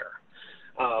still there.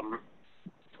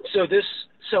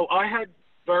 So I had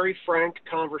very frank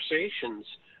conversations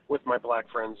with my black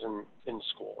friends in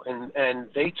school, and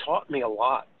they taught me a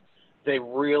lot. They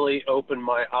really opened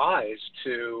my eyes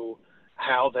to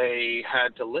how they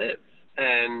had to live.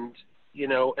 And, you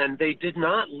know, and they did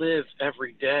not live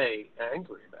every day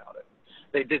angry about it.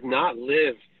 They did not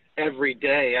live every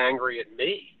day angry at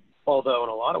me, although in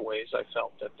a lot of ways I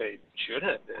felt that they should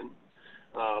have been.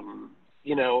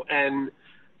 You know, and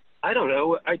I don't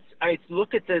know, I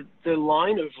look at the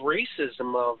line of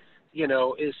racism of, you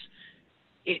know,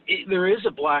 there is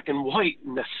a black and white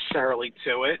necessarily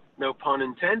to it, no pun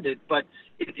intended, but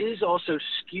it is also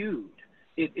skewed.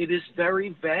 It is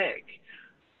very vague,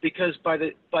 because by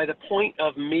the point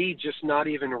of me just not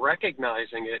even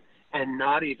recognizing it and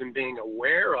not even being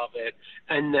aware of it,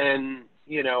 and then,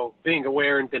 you know, being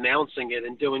aware and denouncing it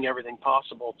and doing everything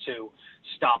possible to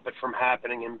stop it from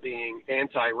happening and being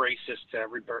anti-racist to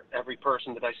every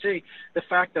person that I see, the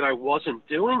fact that I wasn't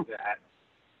doing that,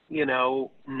 you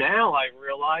know, now I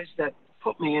realize that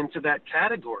put me into that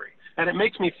category. And it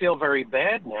makes me feel very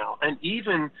bad now. And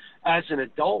even as an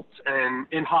adult and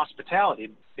in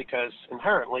hospitality, because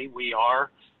inherently we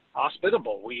are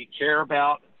hospitable. We care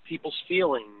about people's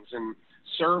feelings and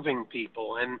serving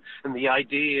people. And the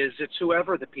idea is it's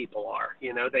whoever the people are.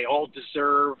 You know, they all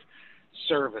deserve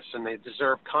service and they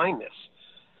deserve kindness.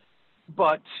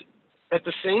 But at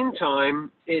the same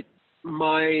time,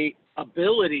 my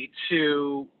ability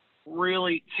to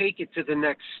really take it to the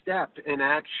next step and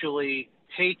actually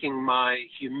taking my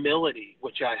humility,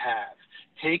 which I have,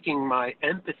 taking my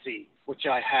empathy, which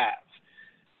I have,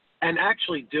 and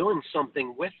actually doing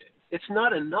something with it. It's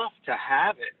not enough to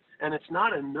have it, and it's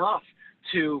not enough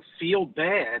to feel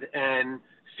bad and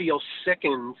feel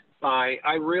sickened by,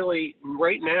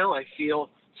 right now I feel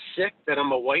sick that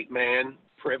I'm a white man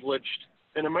privileged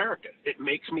in America. It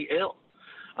makes me ill.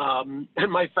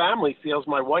 And my family feels,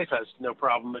 my wife has no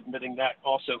problem admitting that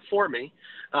also for me.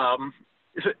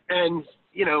 And,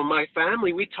 you know, my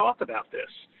family, we talk about this,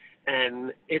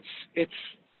 and it's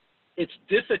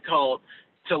difficult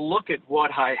to look at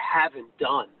what I haven't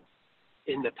done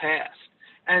in the past.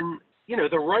 And, you know,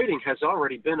 the writing has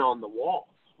already been on the wall.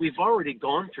 We've already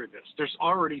gone through this. There's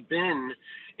already been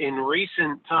in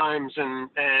recent times and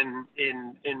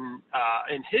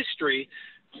in history,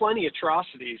 plenty of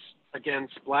atrocities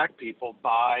against black people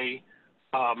by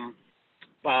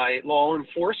law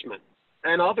enforcement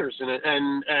and others,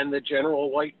 and the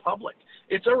general white public.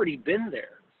 It's already been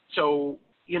there. So,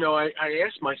 you know, I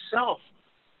asked myself,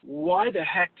 why the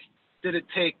heck did it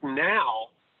take now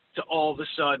to all of a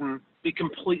sudden be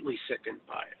completely sickened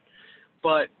by it?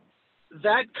 But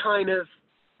that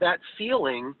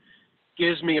feeling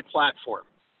gives me a platform.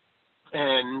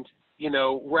 And, you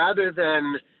know, rather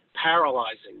than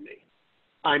paralyzing me,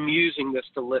 I'm using this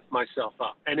to lift myself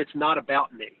up. And it's not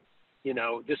about me. You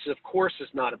know, this, of course, is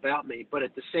not about me. But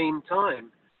at the same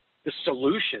time, the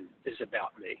solution is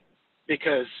about me,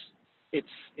 because it's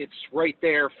right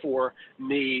there for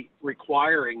me,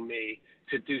 requiring me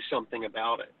to do something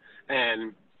about it.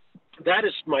 And that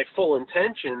is my full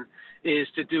intention, is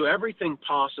to do everything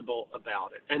possible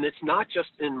about it. And it's not just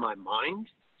in my mind,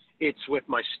 it's with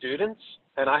my students.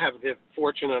 And I have the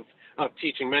fortune of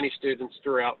teaching many students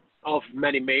throughout of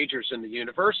many majors in the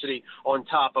university, on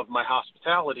top of my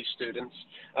hospitality students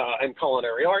and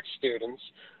culinary arts students.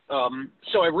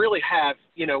 So I really have,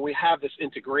 we have this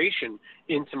integration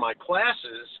into my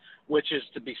classes, which is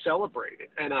to be celebrated.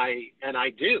 And I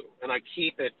do, and I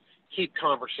keep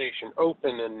conversation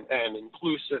open and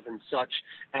inclusive and such.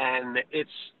 And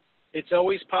it's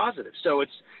always positive. So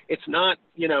it's not,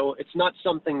 it's not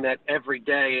something that every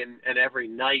day and every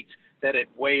night that it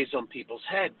weighs on people's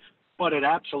head, but it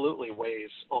absolutely weighs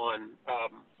on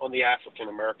the African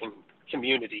American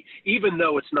community, even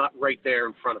though it's not right there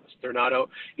in front of us. They're not,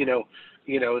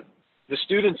 the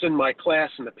students in my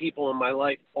class and the people in my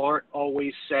life aren't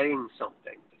always saying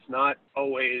something. It's not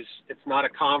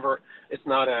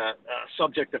a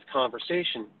subject of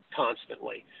conversation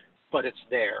constantly, but it's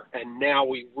there. And now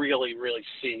we really, really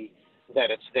see that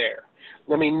it's there.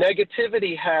 I mean,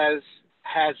 negativity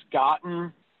has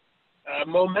gotten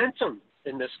momentum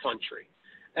in this country.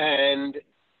 And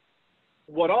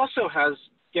what also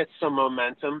gets some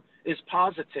momentum is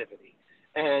positivity.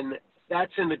 And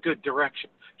that's in a good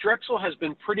direction. Drexel has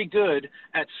been pretty good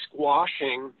at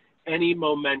squashing any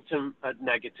momentum of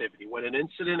negativity. When an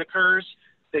incident occurs,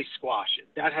 they squash it.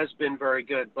 That has been very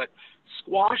good. But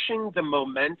squashing the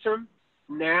momentum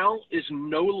now is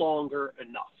no longer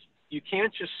enough. You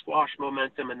can't just squash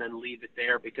momentum and then leave it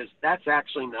there, because that's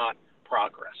actually not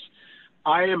progress.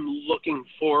 I am looking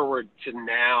forward to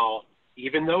now,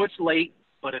 even though it's late,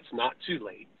 but it's not too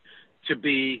late, to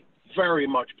be very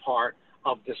much part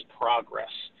of this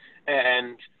progress.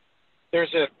 And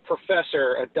there's a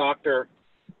professor, a Dr.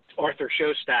 Arthur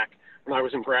Shostak, when I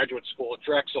was in graduate school at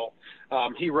Drexel.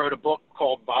 He wrote a book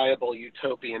called Viable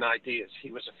Utopian Ideas.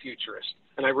 He was a futurist.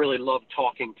 And I really loved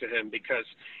talking to him, because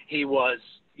he was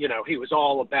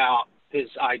all about his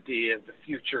idea of the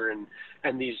future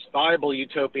and these viable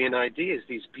utopian ideas,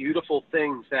 these beautiful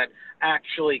things that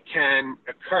actually can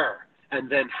occur, and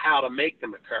then how to make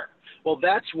them occur. Well,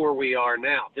 that's where we are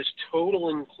now, this total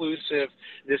inclusive,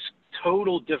 this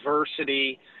total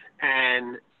diversity,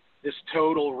 and this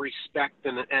total respect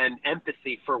and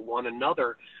empathy for one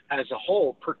another as a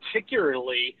whole,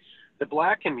 particularly the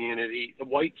Black community, the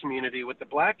white community with the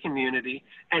Black community,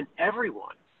 and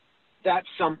everyone. That's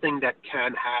something that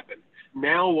can happen.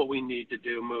 Now what we need to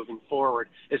do moving forward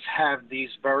is have these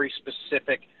very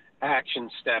specific action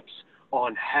steps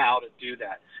on how to do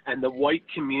that. And the white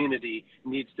community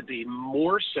needs to be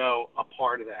more so a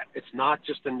part of that. It's not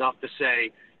just enough to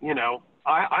say,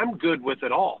 I'm good with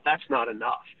it all. That's not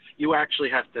enough. You actually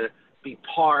have to be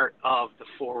part of the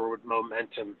forward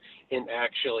momentum in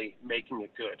actually making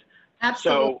it good.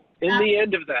 Absolutely. So in the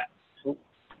end of that,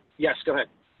 yes, go ahead.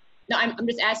 No, I'm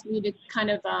just asking you to kind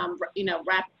of,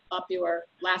 wrap up your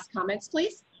last comments,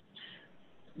 please.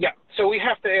 Yeah, so we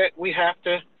have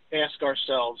to ask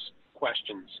ourselves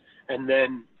questions, and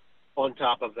then on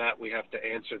top of that, we have to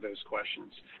answer those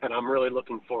questions. And I'm really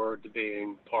looking forward to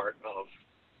being part of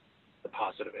the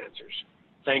positive answers.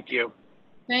 Thank you.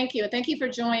 Thank you. Thank you for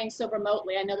joining so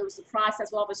remotely. I know there was a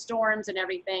process with all the storms and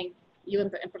everything, you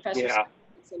and Professor had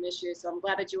some issues, so I'm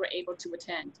glad that you were able to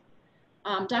attend.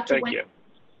 Dr. Thank you.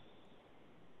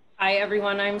 Hi,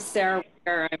 everyone. I'm Sarah.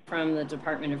 I'm from the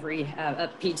Department of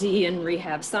PD and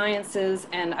Rehab Sciences,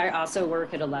 and I also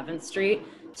work at 11th Street.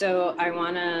 So I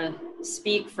want to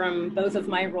speak from both of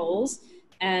my roles,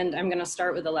 and I'm going to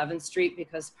start with 11th Street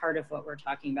because part of what we're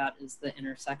talking about is the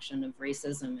intersection of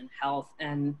racism and health,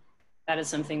 and that is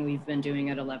something we've been doing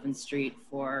at 11th Street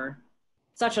for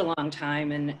such a long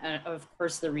time. And of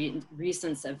course, the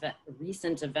recent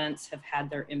events have had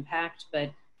their impact,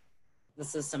 but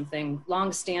this is something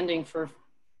long-standing for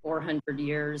 400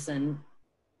 years and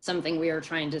something we are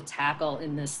trying to tackle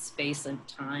in this space of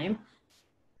time.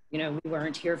 We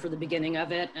weren't here for the beginning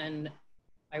of it, and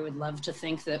I would love to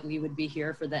think that we would be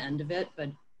here for the end of it, but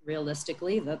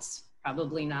realistically, that's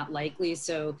probably not likely.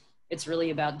 So it's really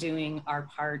about doing our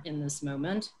part in this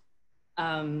moment.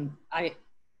 I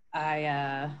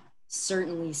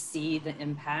certainly see the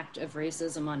impact of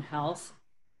racism on health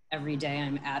every day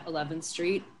I'm at 11th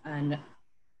Street, and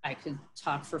I could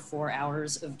talk for 4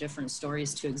 hours of different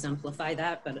stories to exemplify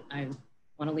that, but I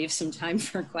want to leave some time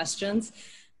for questions.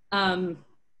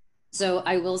 So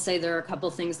I will say there are a couple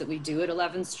things that we do at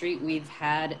 11th Street. We've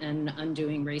had an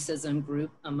Undoing Racism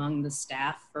group among the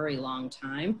staff for a long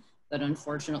time. that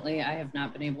unfortunately I have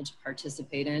not been able to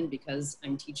participate in because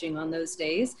I'm teaching on those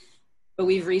days. But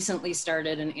we've recently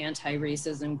started an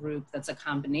anti-racism group that's a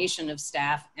combination of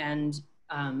staff and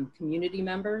community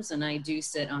members, and I do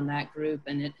sit on that group,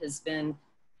 and it has been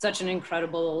such an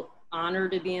incredible honor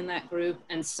to be in that group,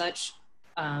 and such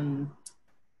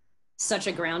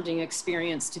a grounding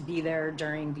experience to be there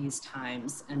during these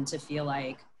times and to feel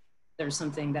like there's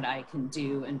something that I can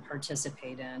do and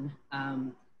participate in.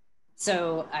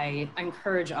 So I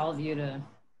encourage all of you to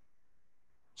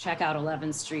check out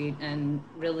 11th Street and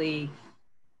really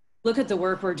look at the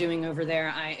work we're doing over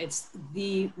there. It's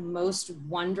the most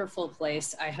wonderful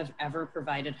place I have ever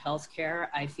provided healthcare.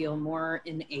 I feel more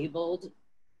enabled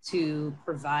to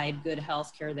provide good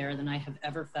healthcare there than I have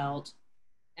ever felt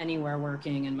anywhere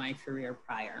working in my career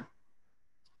prior.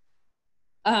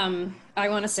 I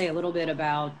want to say a little bit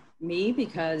about me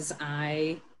because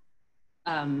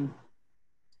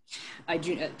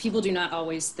people do not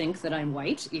always think that I'm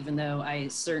white, even though I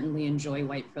certainly enjoy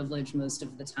white privilege most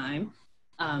of the time.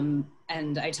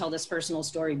 And I tell this personal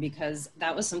story because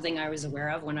that was something I was aware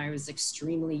of when I was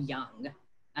extremely young.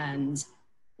 And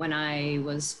when I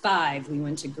was 5, we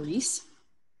went to Greece,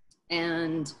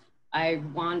 and I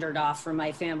wandered off from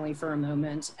my family for a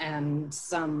moment, and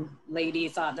some lady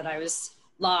thought that I was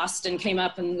lost and came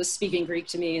up and was speaking Greek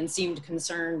to me and seemed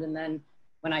concerned. And then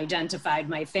when I identified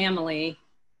my family,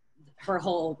 her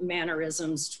whole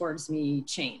mannerisms towards me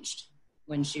changed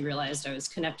when she realized I was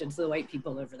connected to the white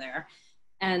people over there.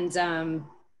 And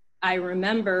I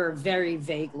remember very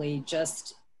vaguely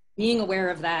just being aware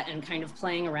of that and kind of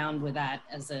playing around with that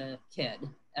as a kid,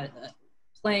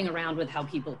 playing around with how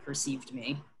people perceived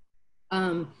me.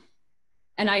 And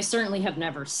I certainly have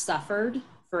never suffered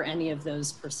for any of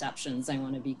those perceptions. I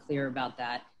want to be clear about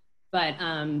that. But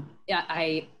yeah,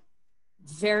 I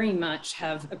very much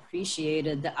have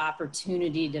appreciated the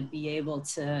opportunity to be able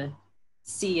to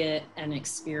see it and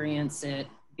experience it,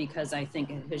 because I think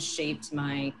it has shaped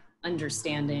my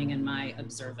understanding and my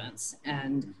observance.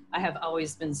 And I have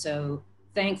always been so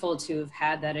thankful to have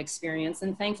had that experience,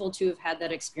 and thankful to have had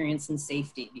that experience in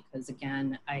safety, because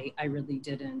again, I really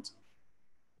didn't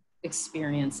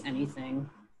experience anything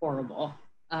horrible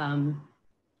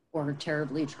or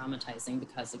terribly traumatizing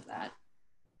because of that.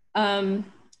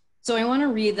 So I want to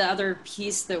read the other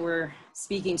piece that we're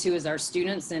speaking to as our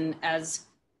students, and as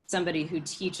somebody who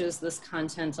teaches this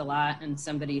content a lot and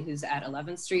somebody who's at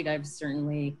 11th Street, I've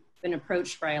certainly been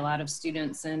approached by a lot of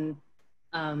students, and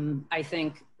I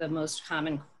think the most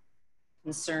common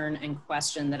concern and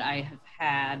question that I have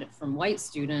had from white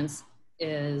students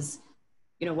is,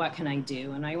 you know, what can I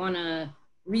do? And I want to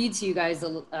read to you guys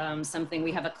something.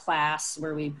 We have a class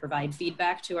where we provide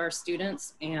feedback to our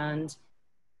students, and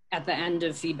at the end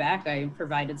of feedback, I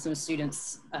provided some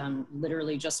students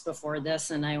literally just before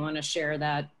this, and I want to share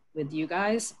that with you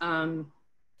guys. I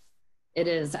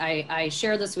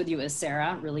share this with you as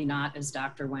Sarah, really not as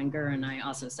Dr. Wenger, and I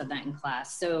also said that in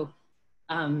class. So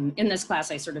in this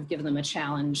class, I sort of give them a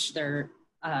challenge for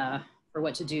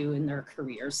what to do in their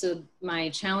career. So my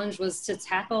challenge was to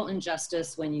tackle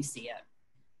injustice when you see it.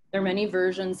 There are many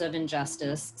versions of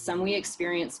injustice. Some we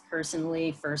experience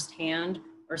personally firsthand,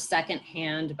 or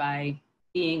secondhand by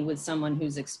being with someone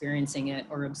who's experiencing it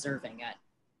or observing it.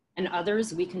 And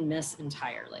others we can miss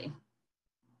entirely.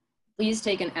 Please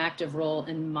take an active role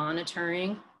in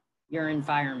monitoring your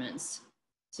environments.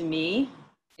 To me,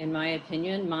 in my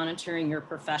opinion, monitoring your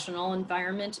professional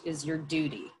environment is your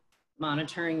duty.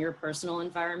 Monitoring your personal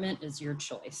environment is your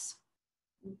choice.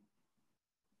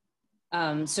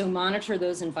 So monitor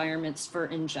those environments for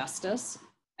injustice,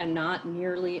 and not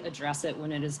merely address it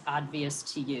when it is obvious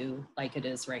to you, like it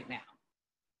is right now.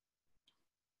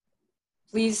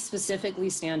 Please specifically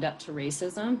stand up to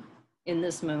racism in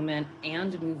this moment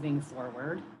and moving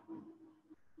forward.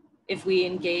 If we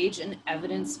engage in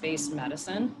evidence-based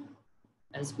medicine,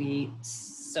 as we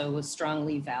so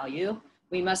strongly value,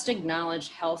 we must acknowledge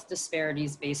health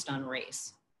disparities based on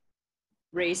race.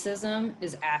 Racism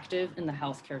is active in the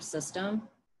healthcare system,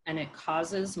 and it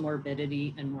causes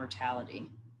morbidity and mortality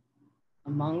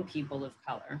among people of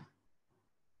color.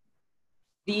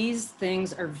 These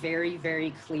things are very,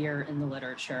 very clear in the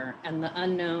literature, and the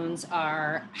unknowns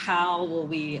are, how will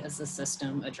we as a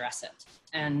system address it?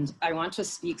 And I want to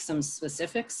speak some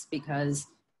specifics, because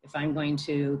if I'm going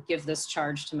to give this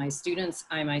charge to my students,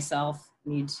 I myself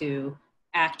need to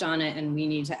act on it, and we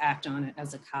need to act on it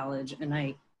as a college. And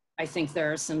I think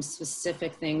there are some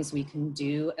specific things we can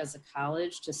do as a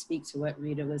college to speak to what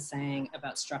Rita was saying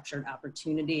about structured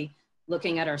opportunity,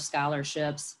 looking at our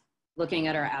scholarships, looking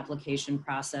at our application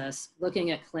process,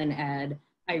 looking at Clin Ed.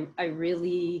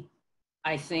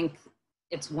 I think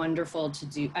it's wonderful to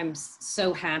do. I'm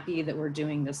so happy that we're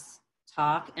doing this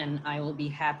talk, and I will be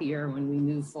happier when we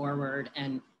move forward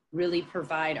and really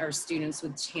provide our students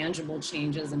with tangible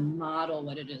changes and model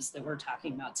what it is that we're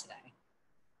talking about today.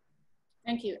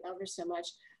 Thank you ever so much.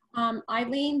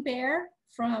 Eileen Baer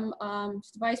from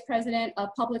Vice President of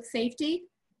Public Safety.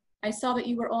 I saw that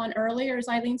you were on earlier. Is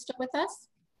Eileen still with us?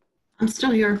 I'm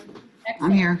still here.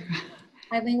 Excellent. I'm here.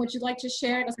 Eileen, would you like to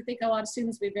share? Because I think a lot of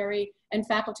students would be and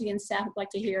faculty and staff would like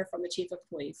to hear from the Chief of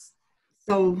Police.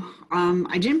 So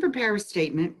I didn't prepare a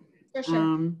statement,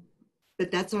 Sure.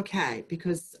 but that's okay,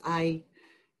 because I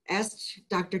asked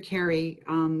Dr. Carey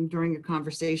during a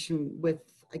conversation with,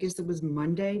 I guess it was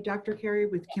Monday, Dr. Carey,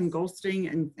 with Kim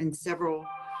Goldstein and several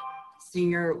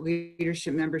senior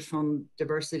leadership members from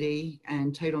diversity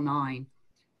and Title IX.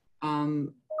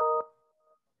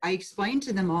 I explained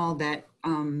to them all that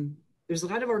there's a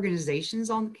lot of organizations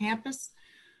on campus.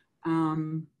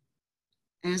 And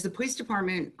as the police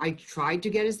department, I tried to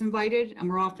get us invited, and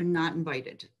we're often not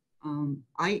invited.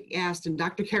 I asked, and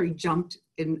Dr. Carey jumped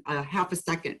in a half a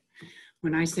second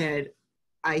when I said,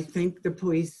 I think the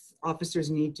police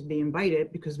officers need to be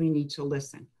invited because we need to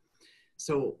listen.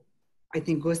 So I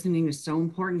think listening is so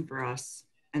important for us,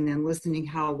 and then listening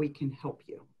how we can help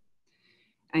you.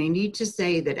 I need to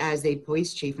say that as a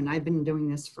police chief, and I've been doing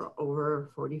this for over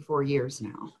 44 years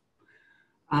now,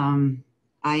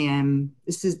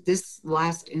 this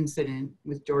last incident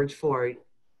with George Floyd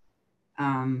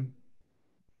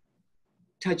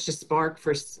touched a spark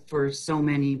for so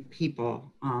many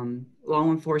people,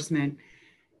 law enforcement,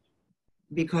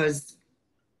 because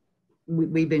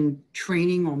we've been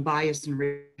training on bias and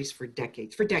race for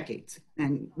decades,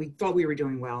 and we thought we were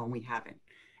doing well, and we haven't.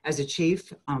 As a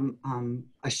chief, I'm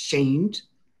ashamed.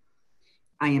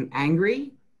 I am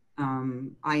angry.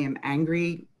 I am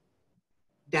angry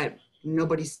that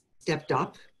nobody stepped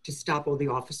up to stop all the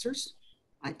officers.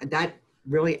 That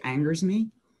really angers me.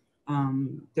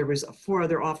 There was 4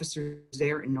 other officers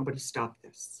there, and nobody stopped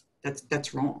this.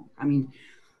 That's wrong. I mean,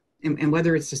 and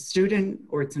whether it's a student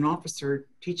or it's an officer,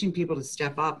 teaching people to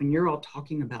step up, and you're all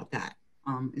talking about that,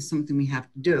 is something we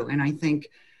have to do. And I think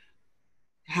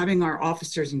having our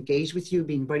officers engage with you,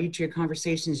 being buddy to your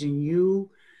conversations, and you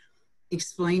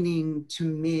explaining to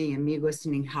me and me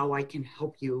listening how I can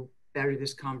help you better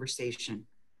this conversation.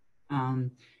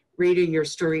 Rita, your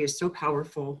story is so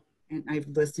powerful, and I've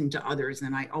listened to others,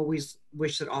 and I always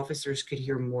wish that officers could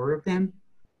hear more of them.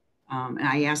 And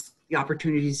I ask the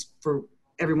opportunities for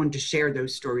everyone to share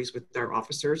those stories with their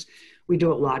officers. We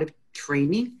do a lot of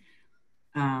training.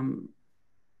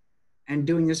 And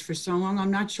doing this for so long,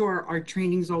 I'm not sure our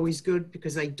training is always good,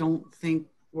 because I don't think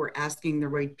we're asking the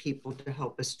right people to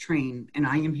help us train. And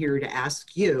I am here to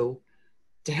ask you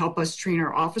to help us train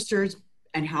our officers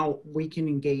and how we can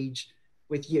engage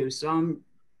with you. So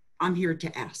I'm here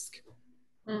to ask,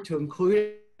 to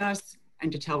include us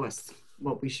and to tell us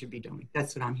what we should be doing.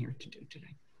 That's what I'm here to do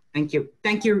today. Thank you.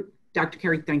 Thank you, Dr.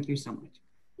 Carey. Thank you so much.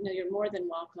 No, you're more than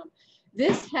welcome.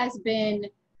 This has been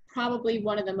probably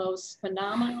one of the most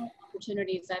phenomenal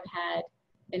opportunities I've had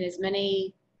in as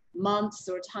many months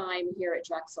or time here at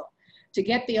Drexel, to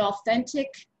get the authentic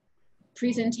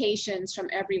presentations from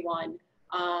everyone.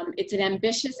 It's an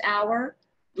ambitious hour.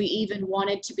 We even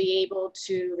wanted to be able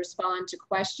to respond to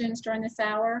questions during this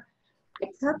hour. I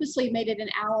purposely made it an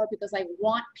hour because I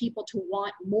want people to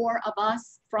want more of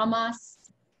us, from us,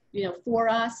 for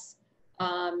us.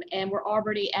 And we're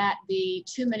already at the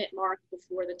 2-minute mark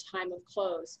before the time of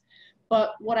close.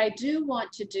 But what I do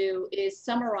want to do is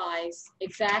summarize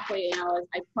exactly,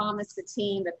 I promised the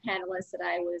team, the panelists, that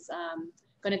I was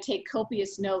going to take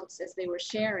copious notes as they were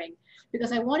sharing,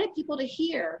 because I wanted people to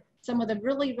hear some of the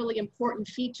really, really important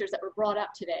features that were brought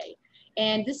up today.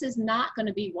 And this is not going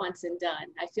to be once and done.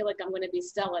 I feel like I'm going to be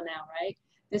Stella now, right?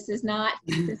 This is not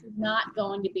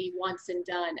going to be once and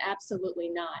done. Absolutely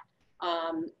not.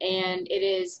 And it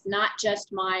is not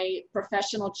just my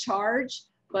professional charge,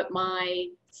 but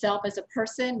myself as a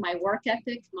person, my work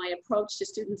ethic, my approach to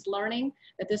students learning,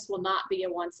 that this will not be a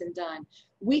once and done.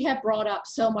 We have brought up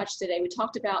so much today. We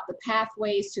talked about the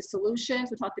pathways to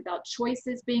solutions. We talked about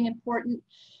choices being important,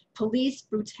 police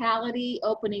brutality,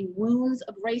 opening wounds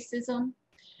of racism.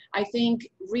 I think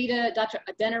Rita, Dr.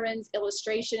 Adeniran's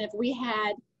illustration, if we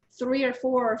had 3 or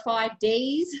 4 or 5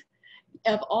 days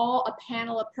of a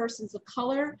panel of persons of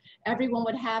color, everyone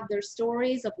would have their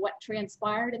stories of what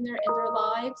transpired in their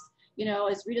lives.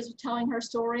 As Rita's telling her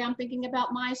story, I'm thinking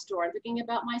about my story, I'm thinking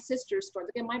about my sister's story,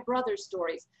 thinking about my brother's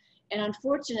stories. And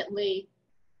unfortunately,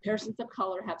 persons of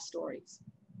color have stories.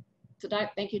 So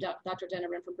thank you, Dr.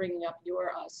 Adeniran, for bringing up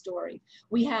your story.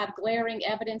 We have glaring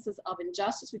evidences of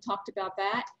injustice. We talked about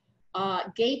that.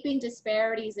 gaping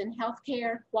disparities in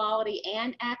healthcare quality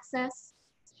and access,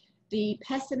 the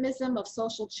pessimism of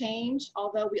social change,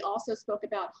 although we also spoke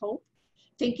about hope,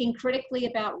 thinking critically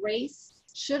about race.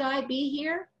 Should I be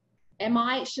here?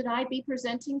 Should I be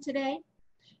presenting today?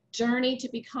 Journey to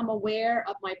become aware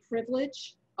of my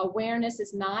privilege. Awareness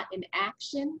is not an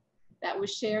action. That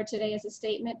was shared today as a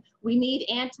statement. We need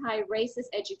anti-racist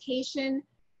education.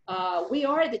 We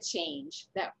are the change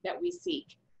that we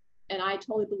seek. And I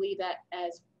totally believe that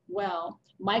as well.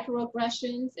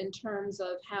 Microaggressions in terms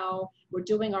of how we're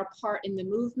doing our part in the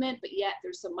movement, but yet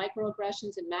there's some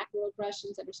microaggressions and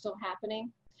macroaggressions that are still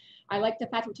happening. I like the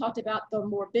fact we talked about the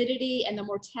morbidity and the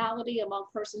mortality among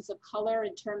persons of color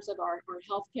in terms of our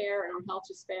healthcare and our health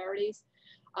disparities.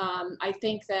 I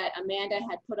think that Amanda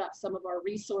had put up some of our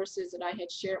resources that I had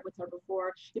shared with her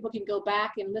before. People can go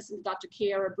back and listen to Dr.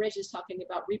 Kiara Bridges talking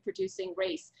about reproducing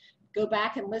race. Go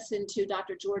back and listen to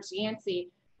Dr. George Yancey,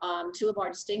 two of our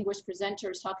distinguished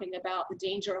presenters talking about the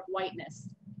danger of whiteness.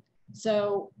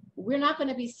 So we're not going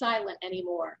to be silent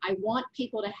anymore. I want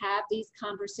people to have these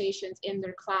conversations in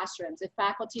their classrooms. If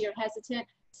faculty are hesitant,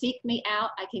 seek me out.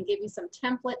 I can give you some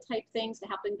template type things to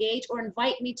help engage, or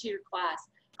invite me to your class.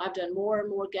 I've done more and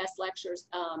more guest lectures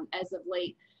as of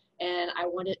late, and I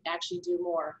want to actually do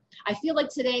more. I feel like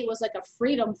today was like a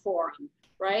freedom forum,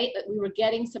 right? That we were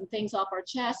getting some things off our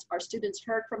chest. Our students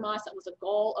heard from us. That was a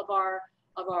goal of our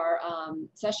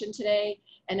session today.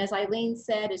 And as Eileen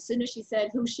said, as soon as she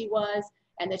said who she was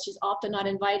and that she's often not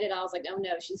invited, I was like, oh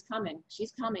no, she's coming.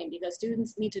 She's coming, because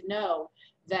students need to know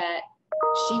that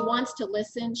she wants to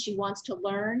listen, she wants to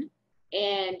learn.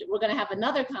 And we're going to have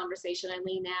another conversation,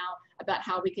 Eileen, now about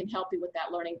how we can help you with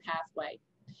that learning pathway.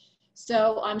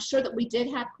 So I'm sure that we did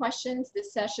have questions.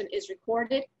 This session is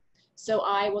recorded, so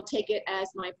I will take it as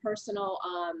my personal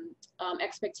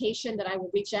expectation that I will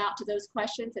reach out to those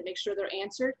questions and make sure they're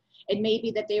answered. It may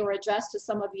be that they were addressed to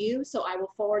some of you, so I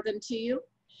will forward them to you.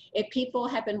 If people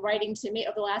have been writing to me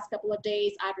over the last couple of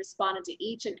days, I've responded to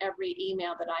each and every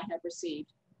email that I have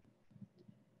received.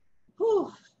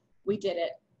 Whew, we did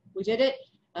it. We did it.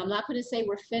 I'm not going to say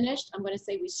we're finished. I'm going to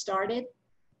say we started.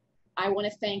 I want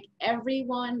to thank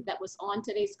everyone that was on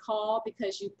today's call,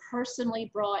 because you personally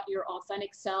brought your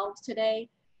authentic selves today.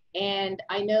 And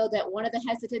I know that one of the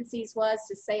hesitancies was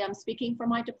to say I'm speaking for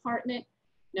my department.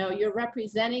 No, you're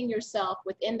representing yourself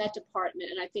within that department.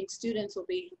 And I think students will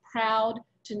be proud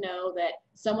to know that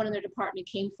someone in their department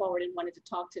came forward and wanted to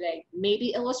talk today.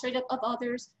 Maybe illustrative of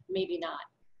others, maybe not.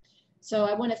 So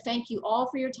I want to thank you all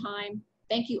for your time.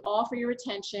 Thank you all for your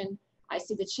attention. I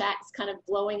see the chat is kind of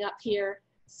blowing up here.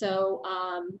 So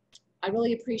I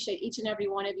really appreciate each and every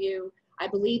one of you. I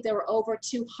believe there were over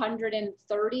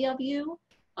 230 of you.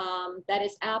 That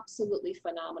is absolutely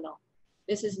phenomenal.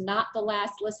 This is not the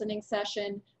last listening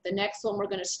session. The next one, we're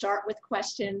going to start with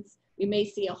questions. We may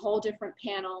see a whole different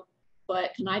panel,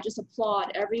 but can I just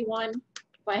applaud everyone?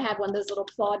 If I had one of those little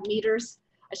applaud meters,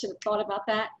 I should have thought about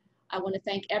that. I want to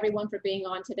thank everyone for being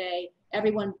on today.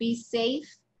 Everyone be safe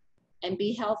and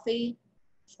be healthy,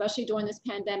 especially during this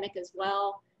pandemic as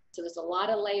well. So there's a lot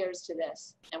of layers to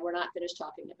this, and we're not finished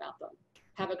talking about them.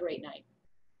 Have a great night.